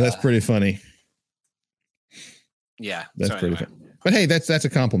 Oh, that's pretty funny. Yeah, that's pretty funny. But hey, that's a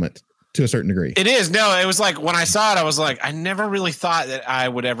compliment to a certain degree. It is. No, it was like when I saw it, I was like, I never really thought that I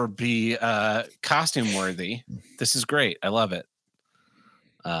would ever be costume worthy. This is great. I love it.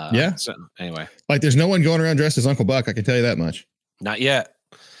 Yeah. So anyway, like, there's no one going around dressed as Uncle Buck. I can tell you that much. Not yet.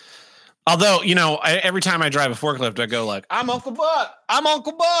 Although, every time I drive a forklift, I go like, I'm Uncle Buck. I'm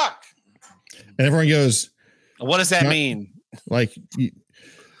Uncle Buck. And everyone goes, what does that mean? Like,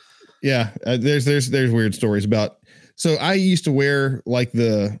 yeah, there's weird stories about. So I used to wear like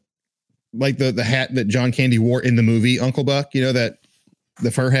the hat that John Candy wore in the movie Uncle Buck, the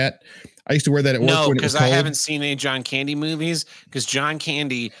fur hat. I used to wear that at work. No, because I haven't seen any John Candy movies, because John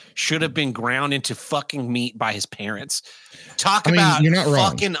Candy should have been ground into fucking meat by his parents. About you're not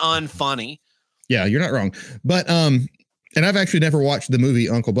fucking unfunny. Yeah, you're not wrong. But and I've actually never watched the movie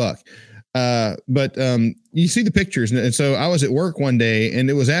Uncle Buck. But you see the pictures, and so I was at work one day, and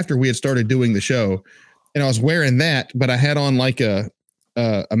it was after we had started doing the show, and I was wearing that, but I had on like a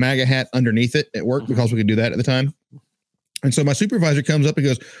MAGA hat underneath it at work because we could do that at the time. And so my supervisor comes up and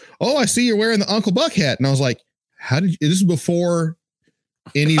goes, "Oh, I see you're wearing the Uncle Buck hat." And I was like, "How did you?" This is before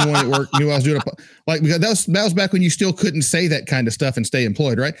anyone at work knew I was doing because that was back when you still couldn't say that kind of stuff and stay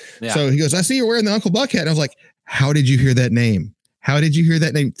employed, right? Yeah. So he goes, I see you're wearing the Uncle Buck hat. And I was like, how did you hear that name? How did you hear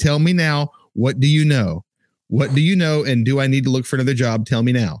that name? Tell me now. What do you know? What do you know? And do I need to look for another job? Tell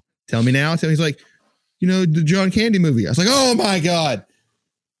me now. Tell me now. He's like, the John Candy movie. I was like, oh my God.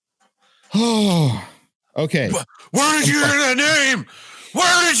 Oh, okay. Where did you hear that name?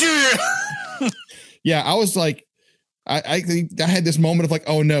 Where did you hear? Yeah, I was like, I think I had this moment of like,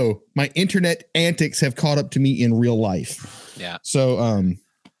 oh no, my internet antics have caught up to me in real life. Yeah. So,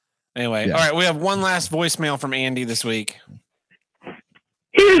 anyway, yeah. All right, we have one last voicemail from Andy this week.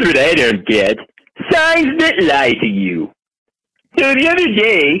 Here's what I don't get. Signs that lie to you. So the other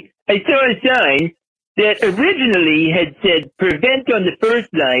day, I saw a sign that originally had said prevent on the first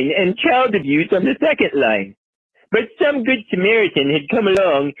line and child abuse on the second line. But some good Samaritan had come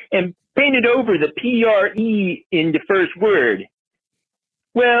along and painted over the PRE in the first word.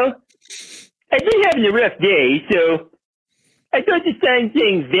 Well, I've been having a rough day, so I thought the sign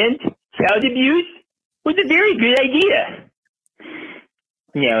saying vent child abuse was a very good idea.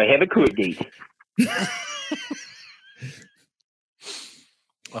 Now I have a court date.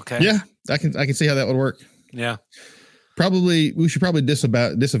 Okay. Yeah, I can see how that would work. Yeah. We should probably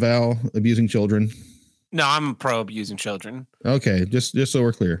disavow abusing children. No, I'm pro abusing children. Okay, just so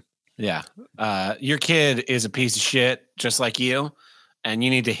we're clear. Yeah. Your kid is a piece of shit, just like you, and you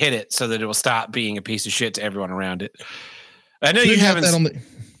need to hit it so that it will stop being a piece of shit to everyone around it. I know you haven't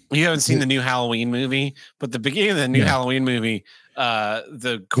seen the new Halloween movie, but the beginning of the new Halloween movie,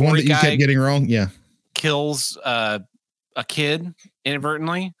 the one that you kept getting wrong, kills a kid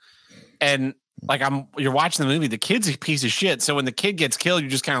inadvertently, and like you're watching the movie, the kid's a piece of shit. So when the kid gets killed, you're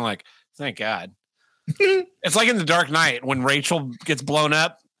just kind of like, thank God. It's like in The Dark Knight when Rachel gets blown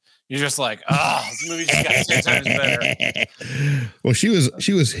up. You're just like, oh, this movie just got 10 times better. Well, she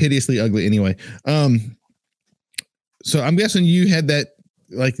was hideously ugly anyway. So I'm guessing you had that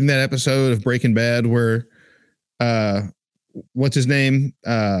like in that episode of Breaking Bad where what's his name?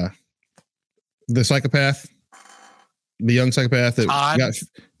 The psychopath, the young psychopath that Todd.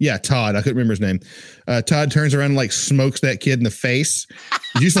 Todd. I couldn't remember his name. Todd turns around and like smokes that kid in the face.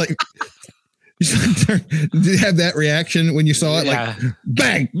 Did you did you have that reaction when you saw it? Like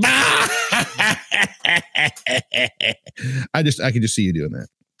bang. I could just see you doing that.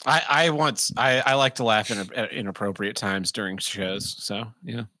 I like to laugh at inappropriate times during shows. So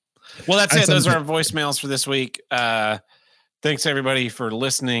yeah. Well, that's it. Those are our voicemails for this week. Thanks everybody for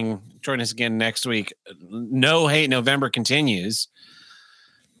listening. Join us again next week. No Hate November continues.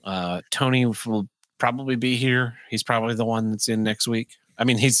 Tony will probably be here. He's probably the one that's in next week. I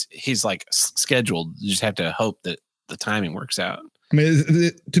mean, he's like scheduled. You just have to hope that the timing works out. I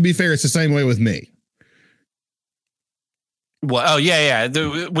mean, to be fair, it's the same way with me. Well, yeah.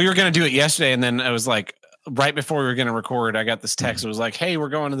 We were going to do it yesterday, and then it was like right before we were going to record, I got this text. It was like, "Hey, we're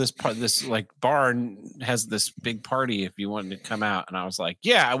going to this like bar and has this big party if you wanted to come out." And I was like,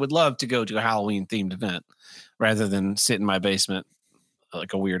 "Yeah, I would love to go to a Halloween themed event rather than sit in my basement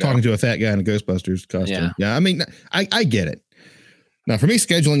like a weirdo talking to a fat guy in a Ghostbusters costume." Yeah. I mean, I get it. Now, for me,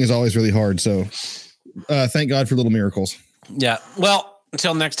 scheduling is always really hard. So, thank God for little miracles. Yeah. Well,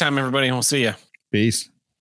 until next time, everybody. We'll see you. Peace.